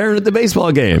you and Darren at the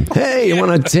baseball game. Hey, you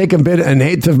want to take an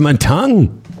eighth of my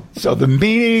tongue? So the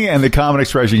meaning and the common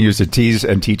expression used to tease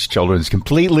and teach children is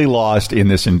completely lost in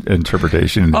this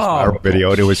interpretation in this viral video.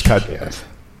 And it was cut.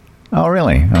 Oh,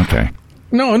 really? Okay.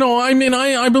 No. I mean,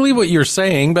 I believe what you're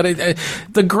saying, but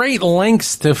the great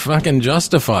lengths to fucking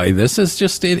justify this is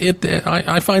just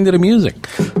I find it amusing.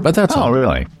 But that's all. Oh,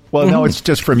 really? Well, no, it's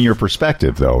just from your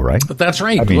perspective, though, right? That's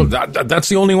right. I mean, that's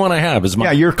the only one I have. Is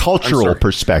your cultural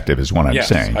perspective is what I'm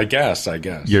saying. I guess.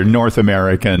 You're North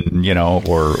American,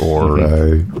 or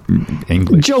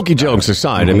English. Jokey jokes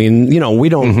aside, I mean, we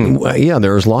don't. Yeah,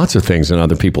 there's lots of things in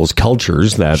other people's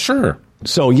cultures that sure.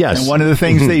 So yes, and one of the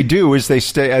things they do is they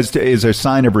stay as a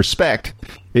sign of respect.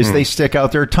 They stick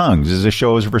out their tongues as a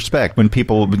show of respect when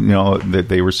people, that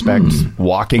they respect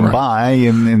walking by,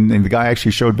 and the guy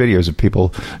actually showed videos of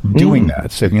people doing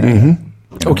that. So,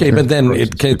 okay, but then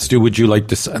it gets to, would you like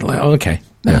to? Okay,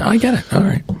 I get it. All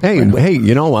right. Hey,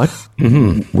 you know what?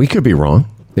 We could be wrong.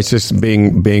 It's just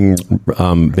being right.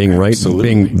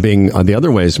 Absolutely. Being the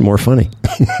other way is more funny.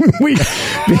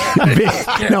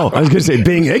 No, I was going to say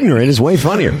being ignorant is way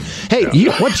funnier. Hey,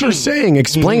 what you're saying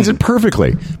explains it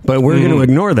perfectly, but we're going to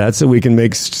ignore that so we can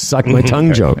make suck my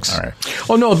tongue jokes. All right.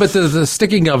 Oh no, but the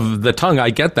sticking of the tongue, I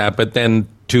get that, but then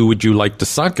would you like to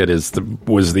suck it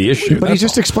was the issue. But he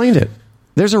just explained it.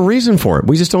 There's a reason for it.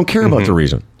 We just don't care about the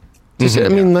reason. I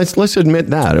mean, let's admit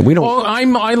that we don't. Well,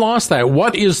 I lost that.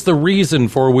 What is the reason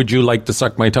for "Would you like to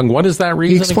suck my tongue"? What is that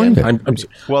reason? He explained again? it.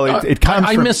 It comes.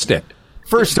 I missed it.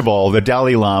 First of all, the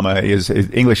Dalai Lama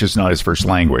English is not his first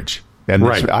language, and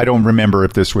right. I don't remember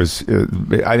if this was. And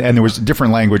there was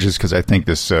different languages because I think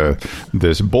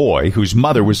this boy whose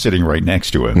mother was sitting right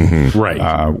next to him,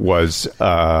 was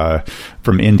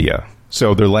from India.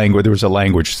 So there was a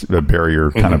language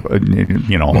barrier, kind of,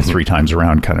 all three times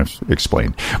around, kind of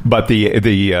explained. But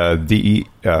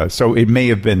so it may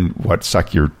have been what "suck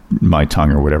my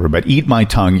tongue" or whatever. But "eat my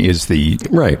tongue" is the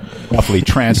roughly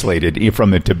translated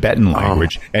from the Tibetan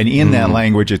language, and in that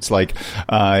language, it's like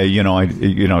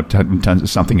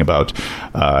something about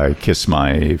kiss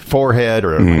my forehead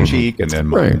or my cheek, and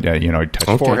then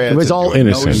touch forehead. It was all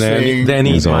innocent. Then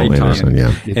eat my tongue,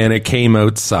 and it came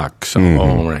out suck. So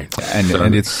all right.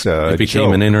 And it's it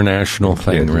became an international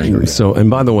thing, right? So, and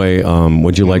by the way,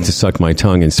 would you like to suck my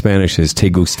tongue? In Spanish is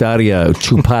 "te gustaría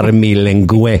chupar mi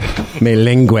lengua."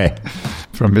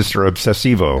 From Mr.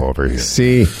 Obsessivo over here.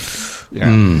 See,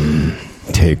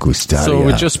 Te gustaría.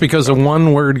 So just because of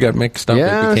one word got mixed up,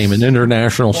 it became an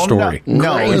international story.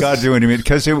 No, we got to do it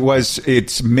because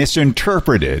it's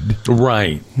misinterpreted.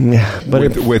 Right. Yeah,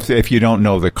 but with if you don't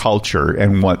know the culture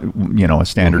and what, a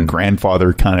standard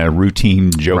grandfather kind of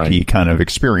routine, jokey kind of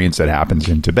experience that happens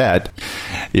in Tibet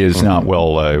is not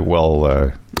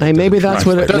well. Hey, maybe that's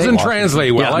what it doesn't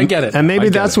translate well. I get it. And maybe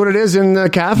that's what it is in the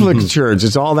Catholic Church.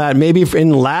 It's all that. Maybe in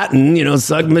Latin,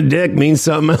 suck my dick means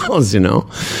something else,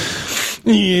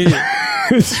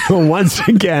 Yeah. So once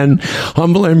again,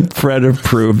 Humble and Fred have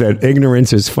proved that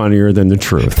ignorance is funnier than the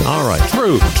truth. All right.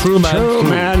 True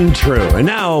man. True. And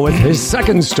now with his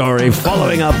second story,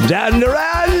 following up Dan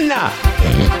Duran.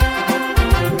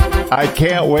 I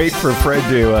can't wait for Fred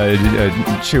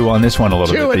to chew on this one a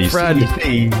little bit. The Fred.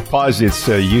 CDC paused its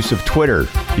use of Twitter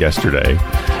yesterday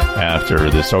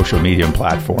after the social media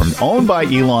platform owned by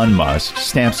Elon Musk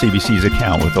stamped CBC's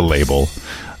account with the label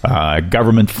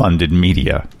government-funded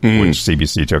media, which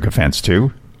CBC took offense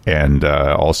to. And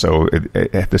also,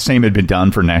 the same had been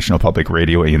done for National Public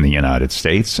Radio in the United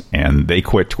States, and they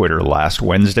quit Twitter last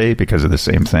Wednesday because of the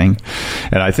same thing.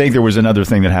 And I think there was another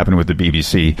thing that happened with the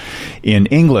BBC in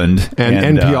England.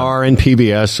 And NPR and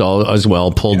PBS as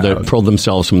well pulled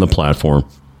themselves from the platform.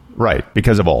 Right,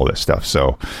 because of all this stuff.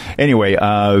 So anyway,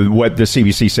 what the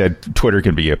CBC said, Twitter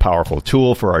can be a powerful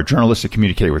tool for our journalists to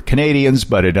communicate with Canadians,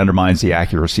 but it undermines the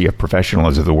accuracy of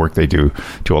professionalism of the work they do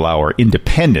to allow our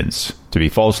independence to be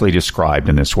falsely described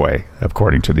in this way,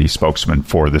 according to the spokesman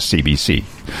for the CBC.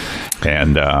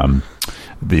 And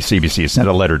the CBC has sent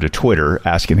a letter to Twitter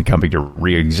asking the company to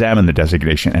re-examine the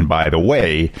designation. And by the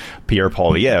way, Pierre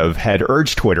Poilievre had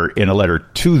urged Twitter in a letter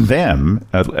to them.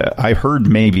 I heard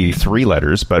maybe 3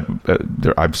 letters, but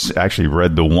I've actually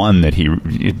read the one that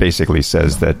it basically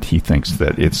says that he thinks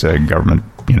that it's a government,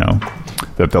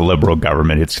 that the Liberal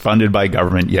government, it's funded by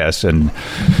government, yes, and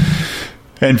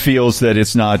feels that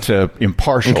it's not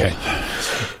impartial. Okay.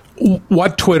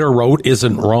 What Twitter wrote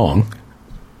isn't wrong.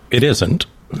 It isn't.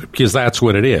 Because that's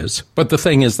what it is. But the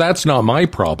thing is, that's not my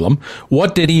problem.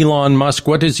 What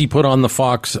does he put on the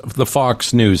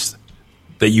Fox News?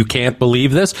 That you can't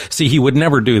believe this? See, he would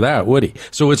never do that, would he?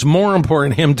 So it's more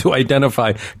important him to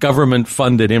identify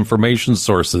government-funded information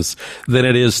sources than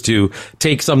it is to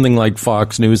take something like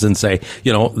Fox News and say,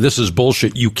 this is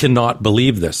bullshit. You cannot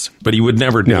believe this. But he would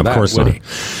never do that, of course would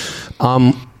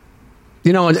not. he?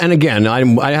 And again, I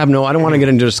don't want to get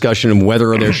into a discussion of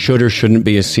whether there should or shouldn't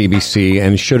be a CBC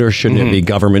and should or shouldn't it be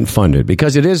government funded,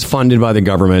 because it is funded by the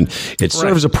government. It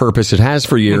serves a purpose. It has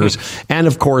for years. And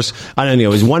of course, I don't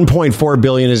know, is 1.4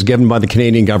 billion is given by the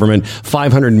Canadian government.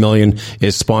 500 million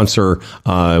is sponsor,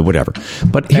 whatever.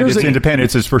 But here's its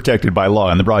independence is protected by law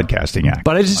and the Broadcasting Act.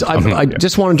 But I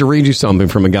just wanted to read you something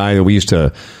from a guy that we used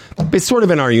to, it's sort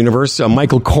of in our universe,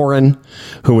 Michael Corrin,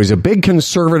 who was a big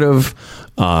conservative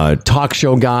talk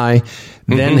show guy,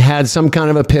 then had some kind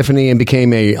of epiphany and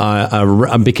became a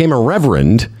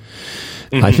reverend,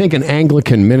 I think an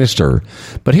Anglican minister.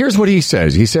 But here's what he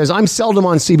says. He says, I'm seldom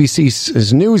on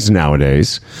CBC's news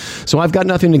nowadays, so I've got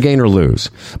nothing to gain or lose.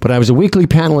 But I was a weekly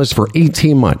panelist for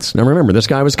 18 months. Now remember, this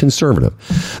guy was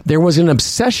conservative. There was an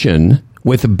obsession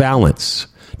with balance,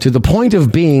 to the point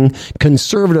of being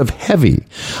conservative heavy.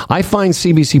 I find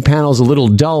CBC panels a little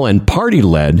dull and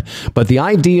party-led, but the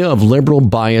idea of liberal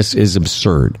bias is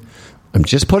absurd. I'm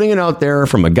just putting it out there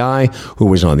from a guy who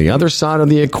was on the other side of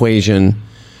the equation,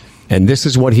 and this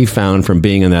is what he found from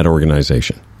being in that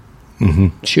organization.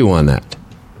 Chew on that.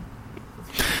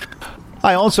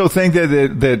 I also think that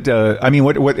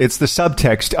what it's the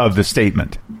subtext of the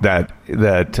statement that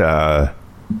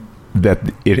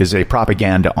it is a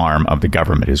propaganda arm of the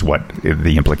government is what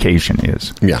the implication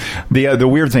is. Yeah. The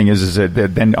weird thing is that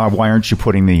then why aren't you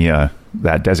putting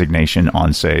that designation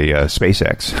on, say,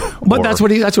 SpaceX? But that's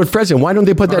what Fred said. Why don't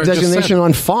they put that designation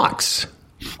on Fox?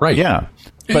 Right. Yeah.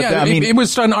 But it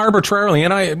was done arbitrarily,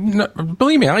 and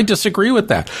believe me, I disagree with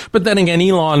that. But then again,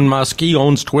 Elon Musk, he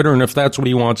owns Twitter, and if that's what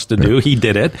he wants to do, he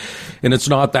did it, and it's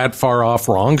not that far off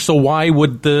wrong. So why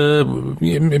would the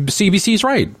CBC's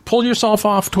right? Pull yourself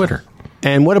off Twitter.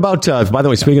 And what about? By the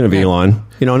way, speaking of Elon,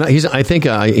 he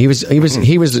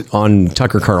was on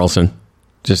Tucker Carlson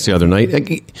just the other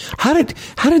night. How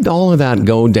did all of that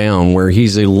go down? Where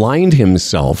he's aligned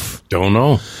himself? Don't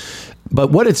know.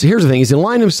 But here's the thing: he's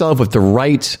aligned himself with the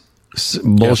right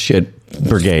bullshit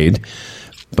brigade.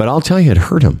 But I'll tell you, it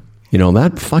hurt him.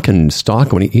 That fucking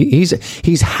stock when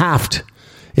he's halved.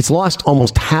 It's lost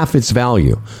almost half its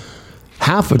value.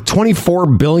 Half of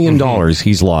 $24 billion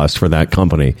he's lost for that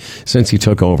company since he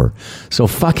took over. So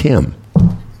fuck him.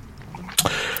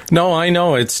 No, I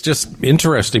know. It's just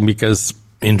interesting because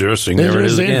Interesting. There it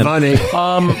is again. Funny.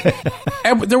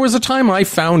 There was a time I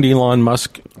found Elon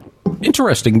Musk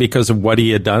interesting because of what he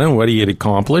had done and what he had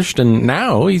accomplished, and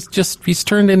now he's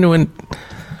turned into an.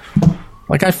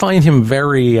 Like, I find him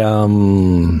very. I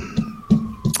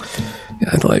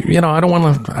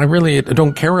really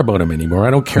don't care about him anymore.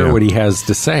 I don't care what he has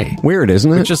to say. Weird,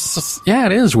 isn't it?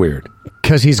 It is weird.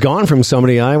 Because he's gone from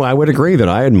somebody I would agree that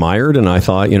I admired, and I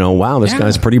thought, wow, this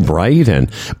guy's pretty bright.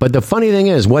 But the funny thing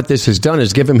is, what this has done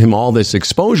is given him all this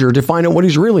exposure to find out what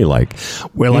he's really like.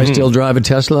 Will I still drive a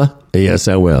Tesla? Yes,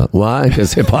 I will. Why?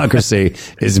 Because hypocrisy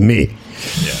is me.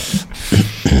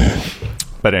 Yeah.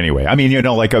 But anyway, I mean,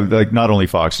 like not only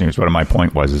Fox News, but my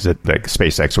point is that like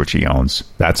SpaceX, which he owns,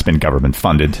 that's been government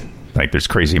funded. Like, there's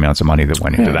crazy amounts of money that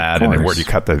went into that, and then where do you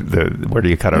cut where do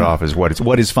you cut it off? Is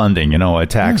what is funding?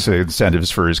 Tax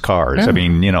incentives for his cars. Yeah. I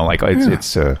mean,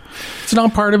 it's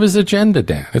not part of his agenda,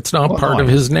 Dan. It's not part of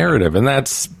his narrative, and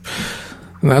that's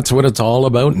what it's all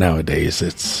about nowadays.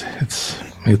 It's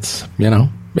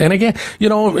And again, you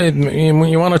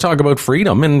want to talk about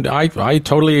freedom, and I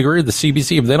totally agree with the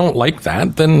CBC. If they don't like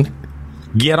that, then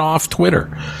get off Twitter.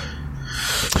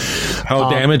 How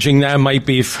damaging that might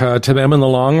be to them in the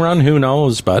long run, who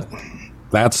knows? But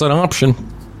that's an option.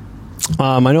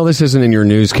 I know this isn't in your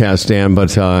newscast, Dan,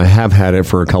 but I have had it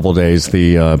for a couple days.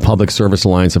 The Public Service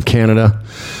Alliance of Canada,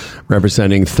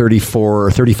 representing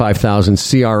 35,000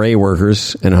 CRA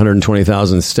workers and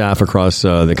 120,000 staff across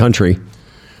the country,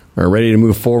 are ready to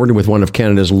move forward with one of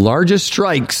Canada's largest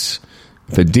strikes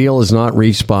if a deal is not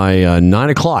reached by 9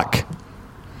 o'clock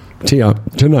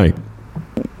tonight.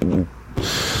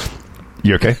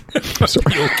 You okay?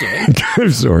 Sorry. You okay? I'm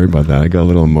sorry about that. I got a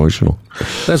little emotional.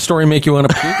 That story make you want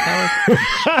to puke, Howard?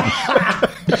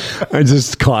 I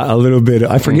just caught a little bit.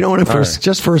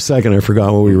 Just for a second, I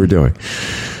forgot what we were doing.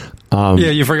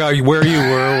 You forgot where you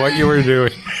were, what you were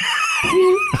doing.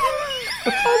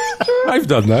 I've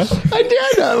done that. I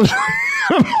did.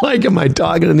 I'm like, am I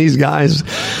talking to these guys,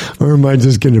 or am I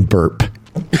just going to burp?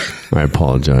 I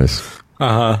apologize.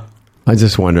 I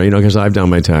just wonder, because I've done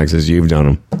my taxes, you've done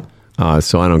them.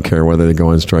 So I don't care whether they go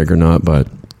on strike or not, but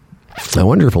I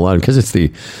wonder if because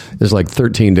there's like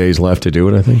 13 days left to do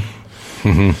it, I think.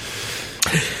 Mm-hmm.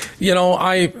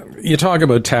 You talk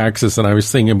about taxes, and I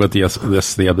was thinking about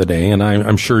this the other day, and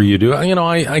I'm sure you do.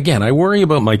 I worry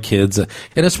about my kids, and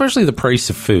especially the price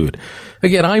of food.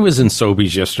 Again, I was in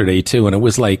Sobeys yesterday too, and it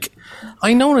was like,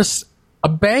 I noticed a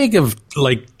bag of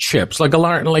like chips, like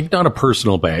not a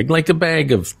personal bag, like a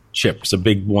bag of chips, a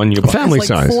big one you buy. Family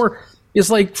size. It's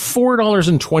like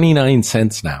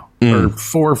 $4.29 now, or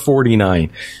 $4.49.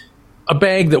 A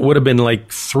bag that would have been like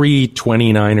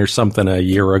 $3.29 or something a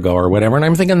year ago or whatever. And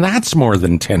I'm thinking that's more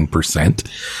than 10%.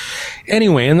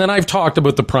 Anyway, and then I've talked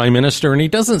about the Prime Minister, and he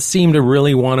doesn't seem to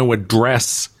really want to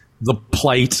address the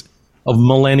plight of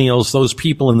millennials, those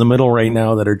people in the middle right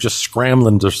now that are just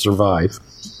scrambling to survive.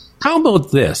 How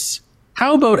about this?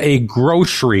 How about a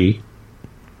grocery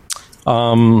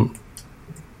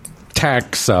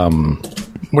tax,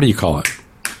 what do you call it?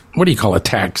 What do you call a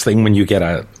tax thing when you get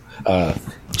a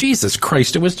Jesus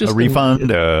Christ, it was just a refund,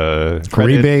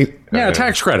 rebate. Yeah,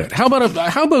 tax credit. How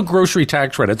about grocery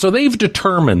tax credit? So they've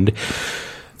determined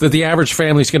that the average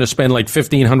family is going to spend like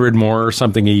 $1,500 more or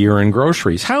something a year in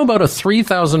groceries. How about a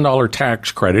 $3,000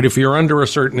 tax credit if you're under a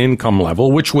certain income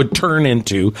level, which would turn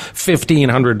into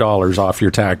 $1,500 off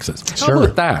your taxes? How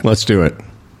about that? Let's do it.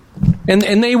 And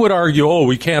they would argue,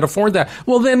 we can't afford that.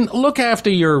 Well, then look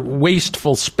after your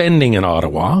wasteful spending in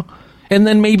Ottawa, and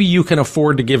then maybe you can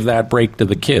afford to give that break to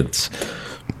the kids.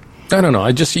 I don't know.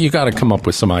 You got to come up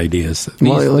with some ideas.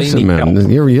 Listen, man.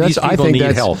 These people need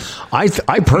help.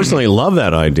 I personally love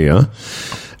that idea.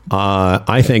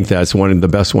 I think that's one of the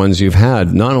best ones you've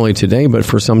had, not only today, but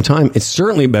for some time. It's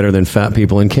certainly better than fat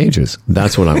people in cages.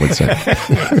 That's what I would say.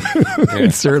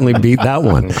 It certainly beat that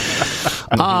one.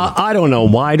 I don't know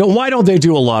why. Why don't they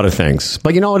do a lot of things?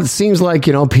 But it seems like,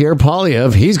 Pierre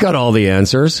Poilievre, he's got all the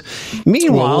answers.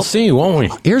 Meanwhile, we'll see, won't we?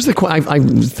 Here's the question. I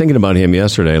was thinking about him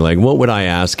yesterday. Like, what would I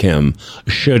ask him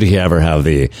should he ever have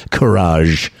the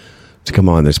courage to come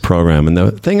on this program? And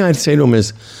the thing I'd say to him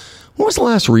is, what was the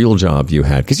last real job you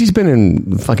had? Because he's been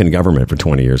in fucking government for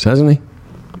 20 years, hasn't he?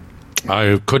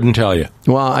 I couldn't tell you.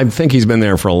 Well, I think he's been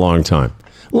there for a long time.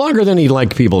 Longer than he'd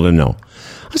like people to know.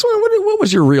 I was wondering, what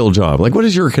was your real job? Like, what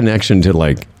is your connection to,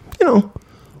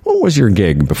 what was your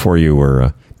gig before you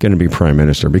were going to be prime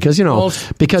minister? Because,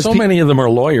 many of them are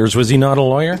lawyers. Was he not a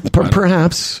lawyer?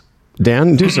 Perhaps.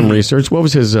 Dan, do some research. What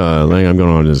was his, I'm going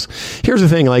on this. Here's the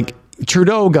thing,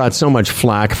 Trudeau got so much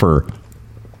flack for,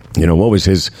 what was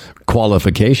his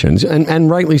qualifications, and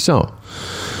rightly so.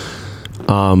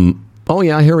 Oh,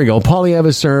 yeah, here we go. Poilievre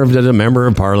has served as a member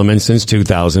of parliament since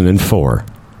 2004.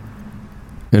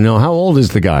 And now, how old is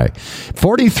the guy?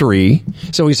 43.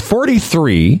 So he's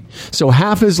 43. So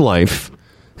half his life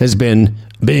has been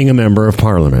being a member of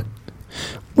parliament,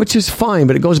 which is fine.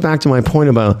 But it goes back to my point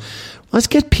about let's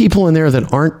get people in there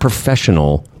that aren't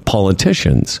professional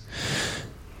politicians.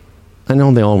 I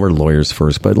know they all were lawyers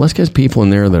first, but let's get people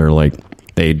in there that are like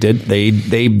they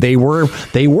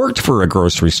worked for a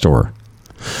grocery store.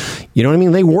 You know what I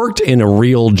mean? They worked in a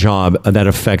real job that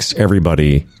affects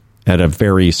everybody at a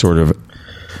very sort of,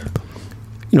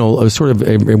 you know, what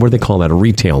do they call that? A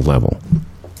retail level.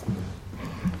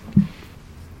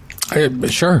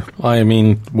 Sure. I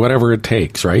mean, whatever it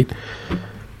takes, right?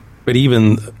 But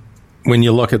even when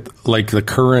you look at like the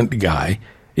current guy,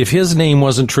 if his name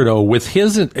wasn't Trudeau, with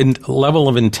his level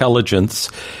of intelligence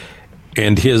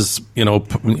and his, you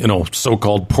know,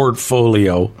 so-called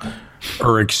portfolio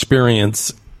or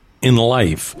experience in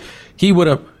life, he would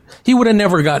have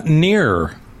never got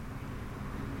near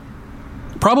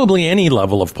probably any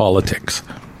level of politics.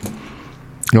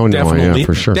 Oh, no, yeah,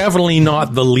 for sure. Definitely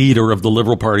not the leader of the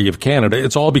Liberal Party of Canada.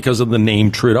 It's all because of the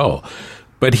name Trudeau.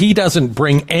 But he doesn't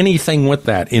bring anything with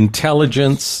that.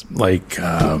 Intelligence, like,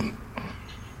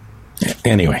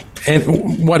 anyway,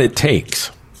 and what it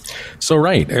takes. So,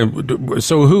 right.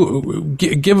 So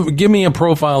give me a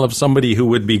profile of somebody who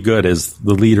would be good as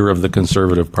the leader of the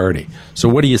Conservative Party. So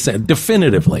what do you say?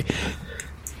 Definitively,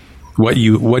 what do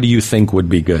you think would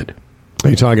be good? Are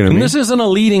you talking to me? This isn't a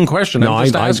leading question. No, I'm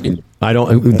just asking. I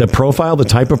don't. The profile, the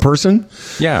type of person?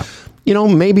 Yeah. You know,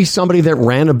 maybe somebody that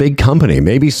ran a big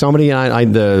company.Maybe somebody,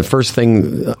 the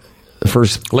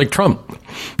first... Like Trump.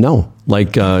 No,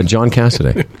 like John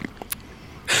Cassidy.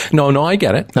 No, I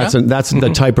get it. That's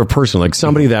the type of person, like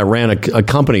somebody that ran a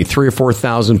company, 3,000 or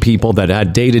 4,000 people that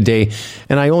had day to day.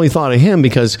 And I only thought of him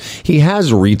because he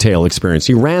has retail experience.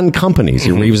 He ran companies.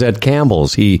 He was at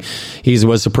Campbell's. He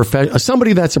was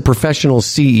somebody that's a professional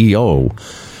CEO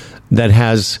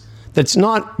that's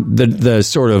not the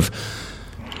sort of,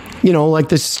 you know, like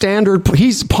the standard.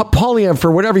 He's Poilievre,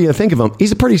 for whatever you think of him.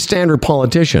 He's a pretty standard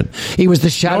politician. He was the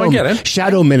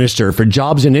shadow minister for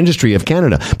jobs and industry of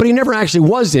Canada, but he never actually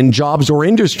was in jobs or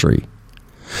industry.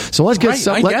 So let's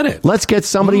get let's get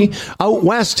somebody out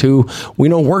west who we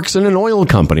know works in an oil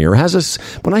company or has a.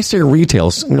 When I say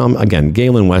retail, you know, again,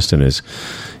 Galen Weston is.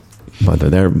 But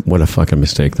what a fucking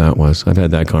mistake that was. I've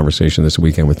had that conversation this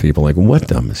weekend with people like,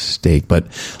 what a mistake. But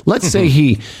let's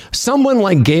say someone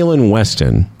like Galen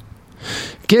Weston,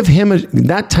 give him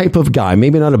that type of guy,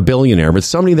 maybe not a billionaire, but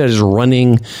somebody that is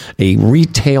running a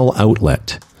retail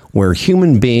outlet where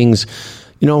human beings,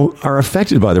 you know, are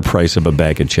affected by the price of a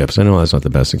bag of chips. I know that's not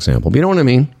the best example, but you know what I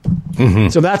mean? Mm-hmm.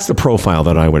 So that's the profile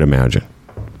that I would imagine.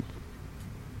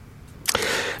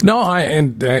 No,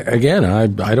 I'm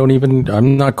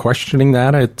not questioning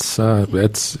that. It's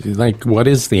like, what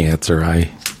is the answer?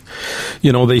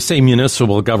 They say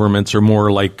municipal governments are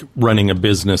more like running a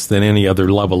business than any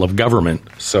other level of government.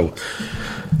 So,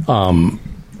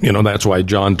 that's why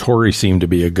John Tory seemed to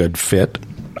be a good fit.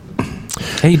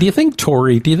 Hey, do you think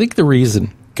the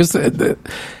reason, because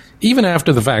even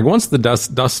after the fact, once the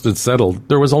dust had settled,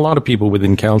 there was a lot of people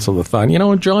within council that thought,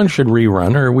 John should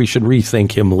rerun or we should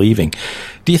rethink him leaving.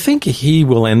 Do you think he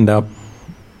will end up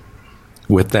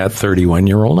with that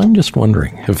 31-year-old? I'm just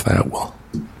wondering if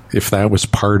that was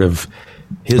part of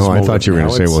his. Oh, I thought you were going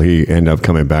to say, will he end up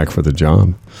coming back for the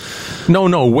job? No.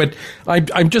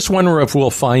 I'm just wondering if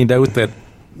we'll find out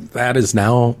that is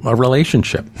now a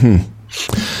relationship.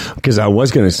 Because I was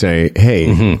going to say, hey.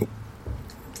 Mm-hmm.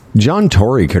 John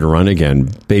Tory could run again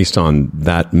based on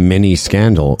that mini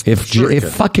scandal. If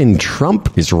fucking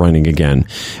Trump is running again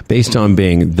based on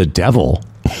being the devil,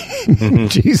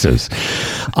 Jesus.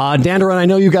 Donovan, I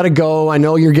know you got to go. I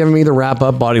know you're giving me the wrap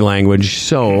up body language.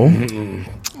 So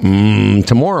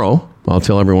tomorrow, I'll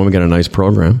tell everyone we got a nice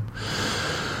program.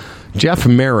 Jeff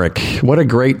Merrick, what a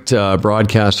great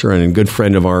broadcaster and a good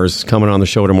friend of ours, coming on the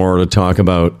show tomorrow to talk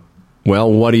about, well,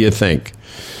 what do you think?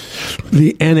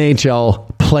 The NHL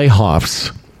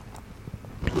playoffs,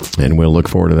 and we'll look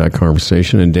forward to that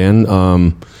conversation. And Dan,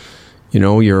 you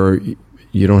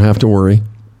don't have to worry.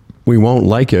 We won't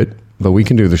like it, but we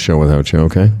can do the show without you.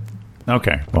 Okay.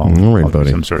 Okay. Well, all right,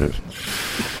 buddy. Some sort of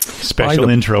special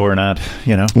intro or not,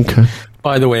 Okay.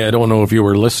 By the way, I don't know if you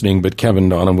were listening, but Kevin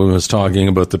Donovan was talking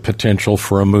about the potential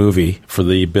for a movie for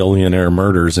the billionaire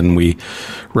murders, and we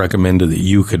recommended that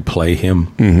you could play him.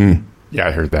 Mm-hmm. Yeah,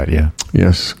 I heard that. Yeah.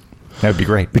 Yes. That'd be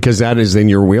great. Because that is in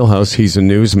your wheelhouse. He's a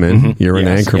newsman. You're an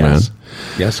anchorman.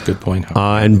 Yes, good point.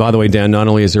 And by the way, Dan, not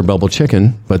only is there bubble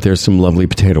chicken, but there's some lovely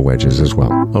potato wedges as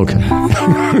well. Okay.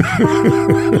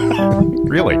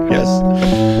 Really? Yes.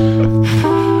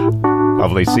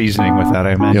 Lovely seasoning with that,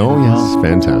 I imagine. Oh, yes.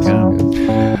 Fantastic.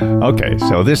 Yeah. Okay,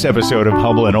 so this episode of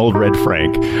Humble and Old Red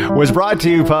Frank was brought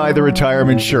to you by the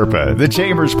Retirement Sherpa, the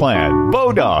Chambers Plan,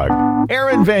 Bodog,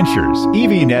 Aaron Ventures,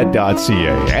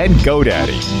 evnet.ca, and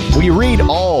GoDaddy. We read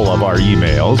all of our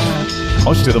emails,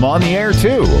 most of them on the air,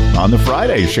 too, on the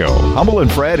Friday show. Humble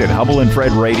and Fred at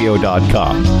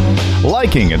humbleandfredradio.com.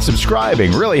 Liking and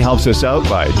subscribing really helps us out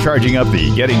by charging up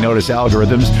the Getting Notice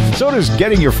algorithms. So does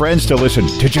getting your friends to listen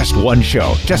to just one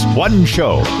show. Just one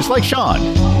show. Just like Sean.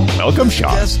 Welcome,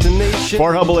 Sean.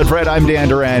 For Humble and Fred, I'm Dan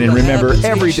Duran, and remember,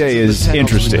 every day is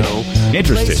interesting.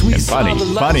 Interesting and funny.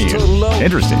 Funny and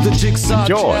interesting.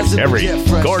 Enjoy every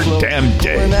goddamn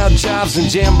day. Jobs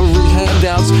and jamboree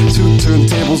handouts, 2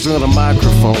 turntables and a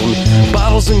microphone,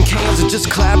 bottles and cans, and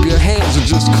just clap your hands, or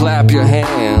just clap your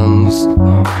hands.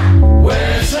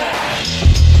 Where's that?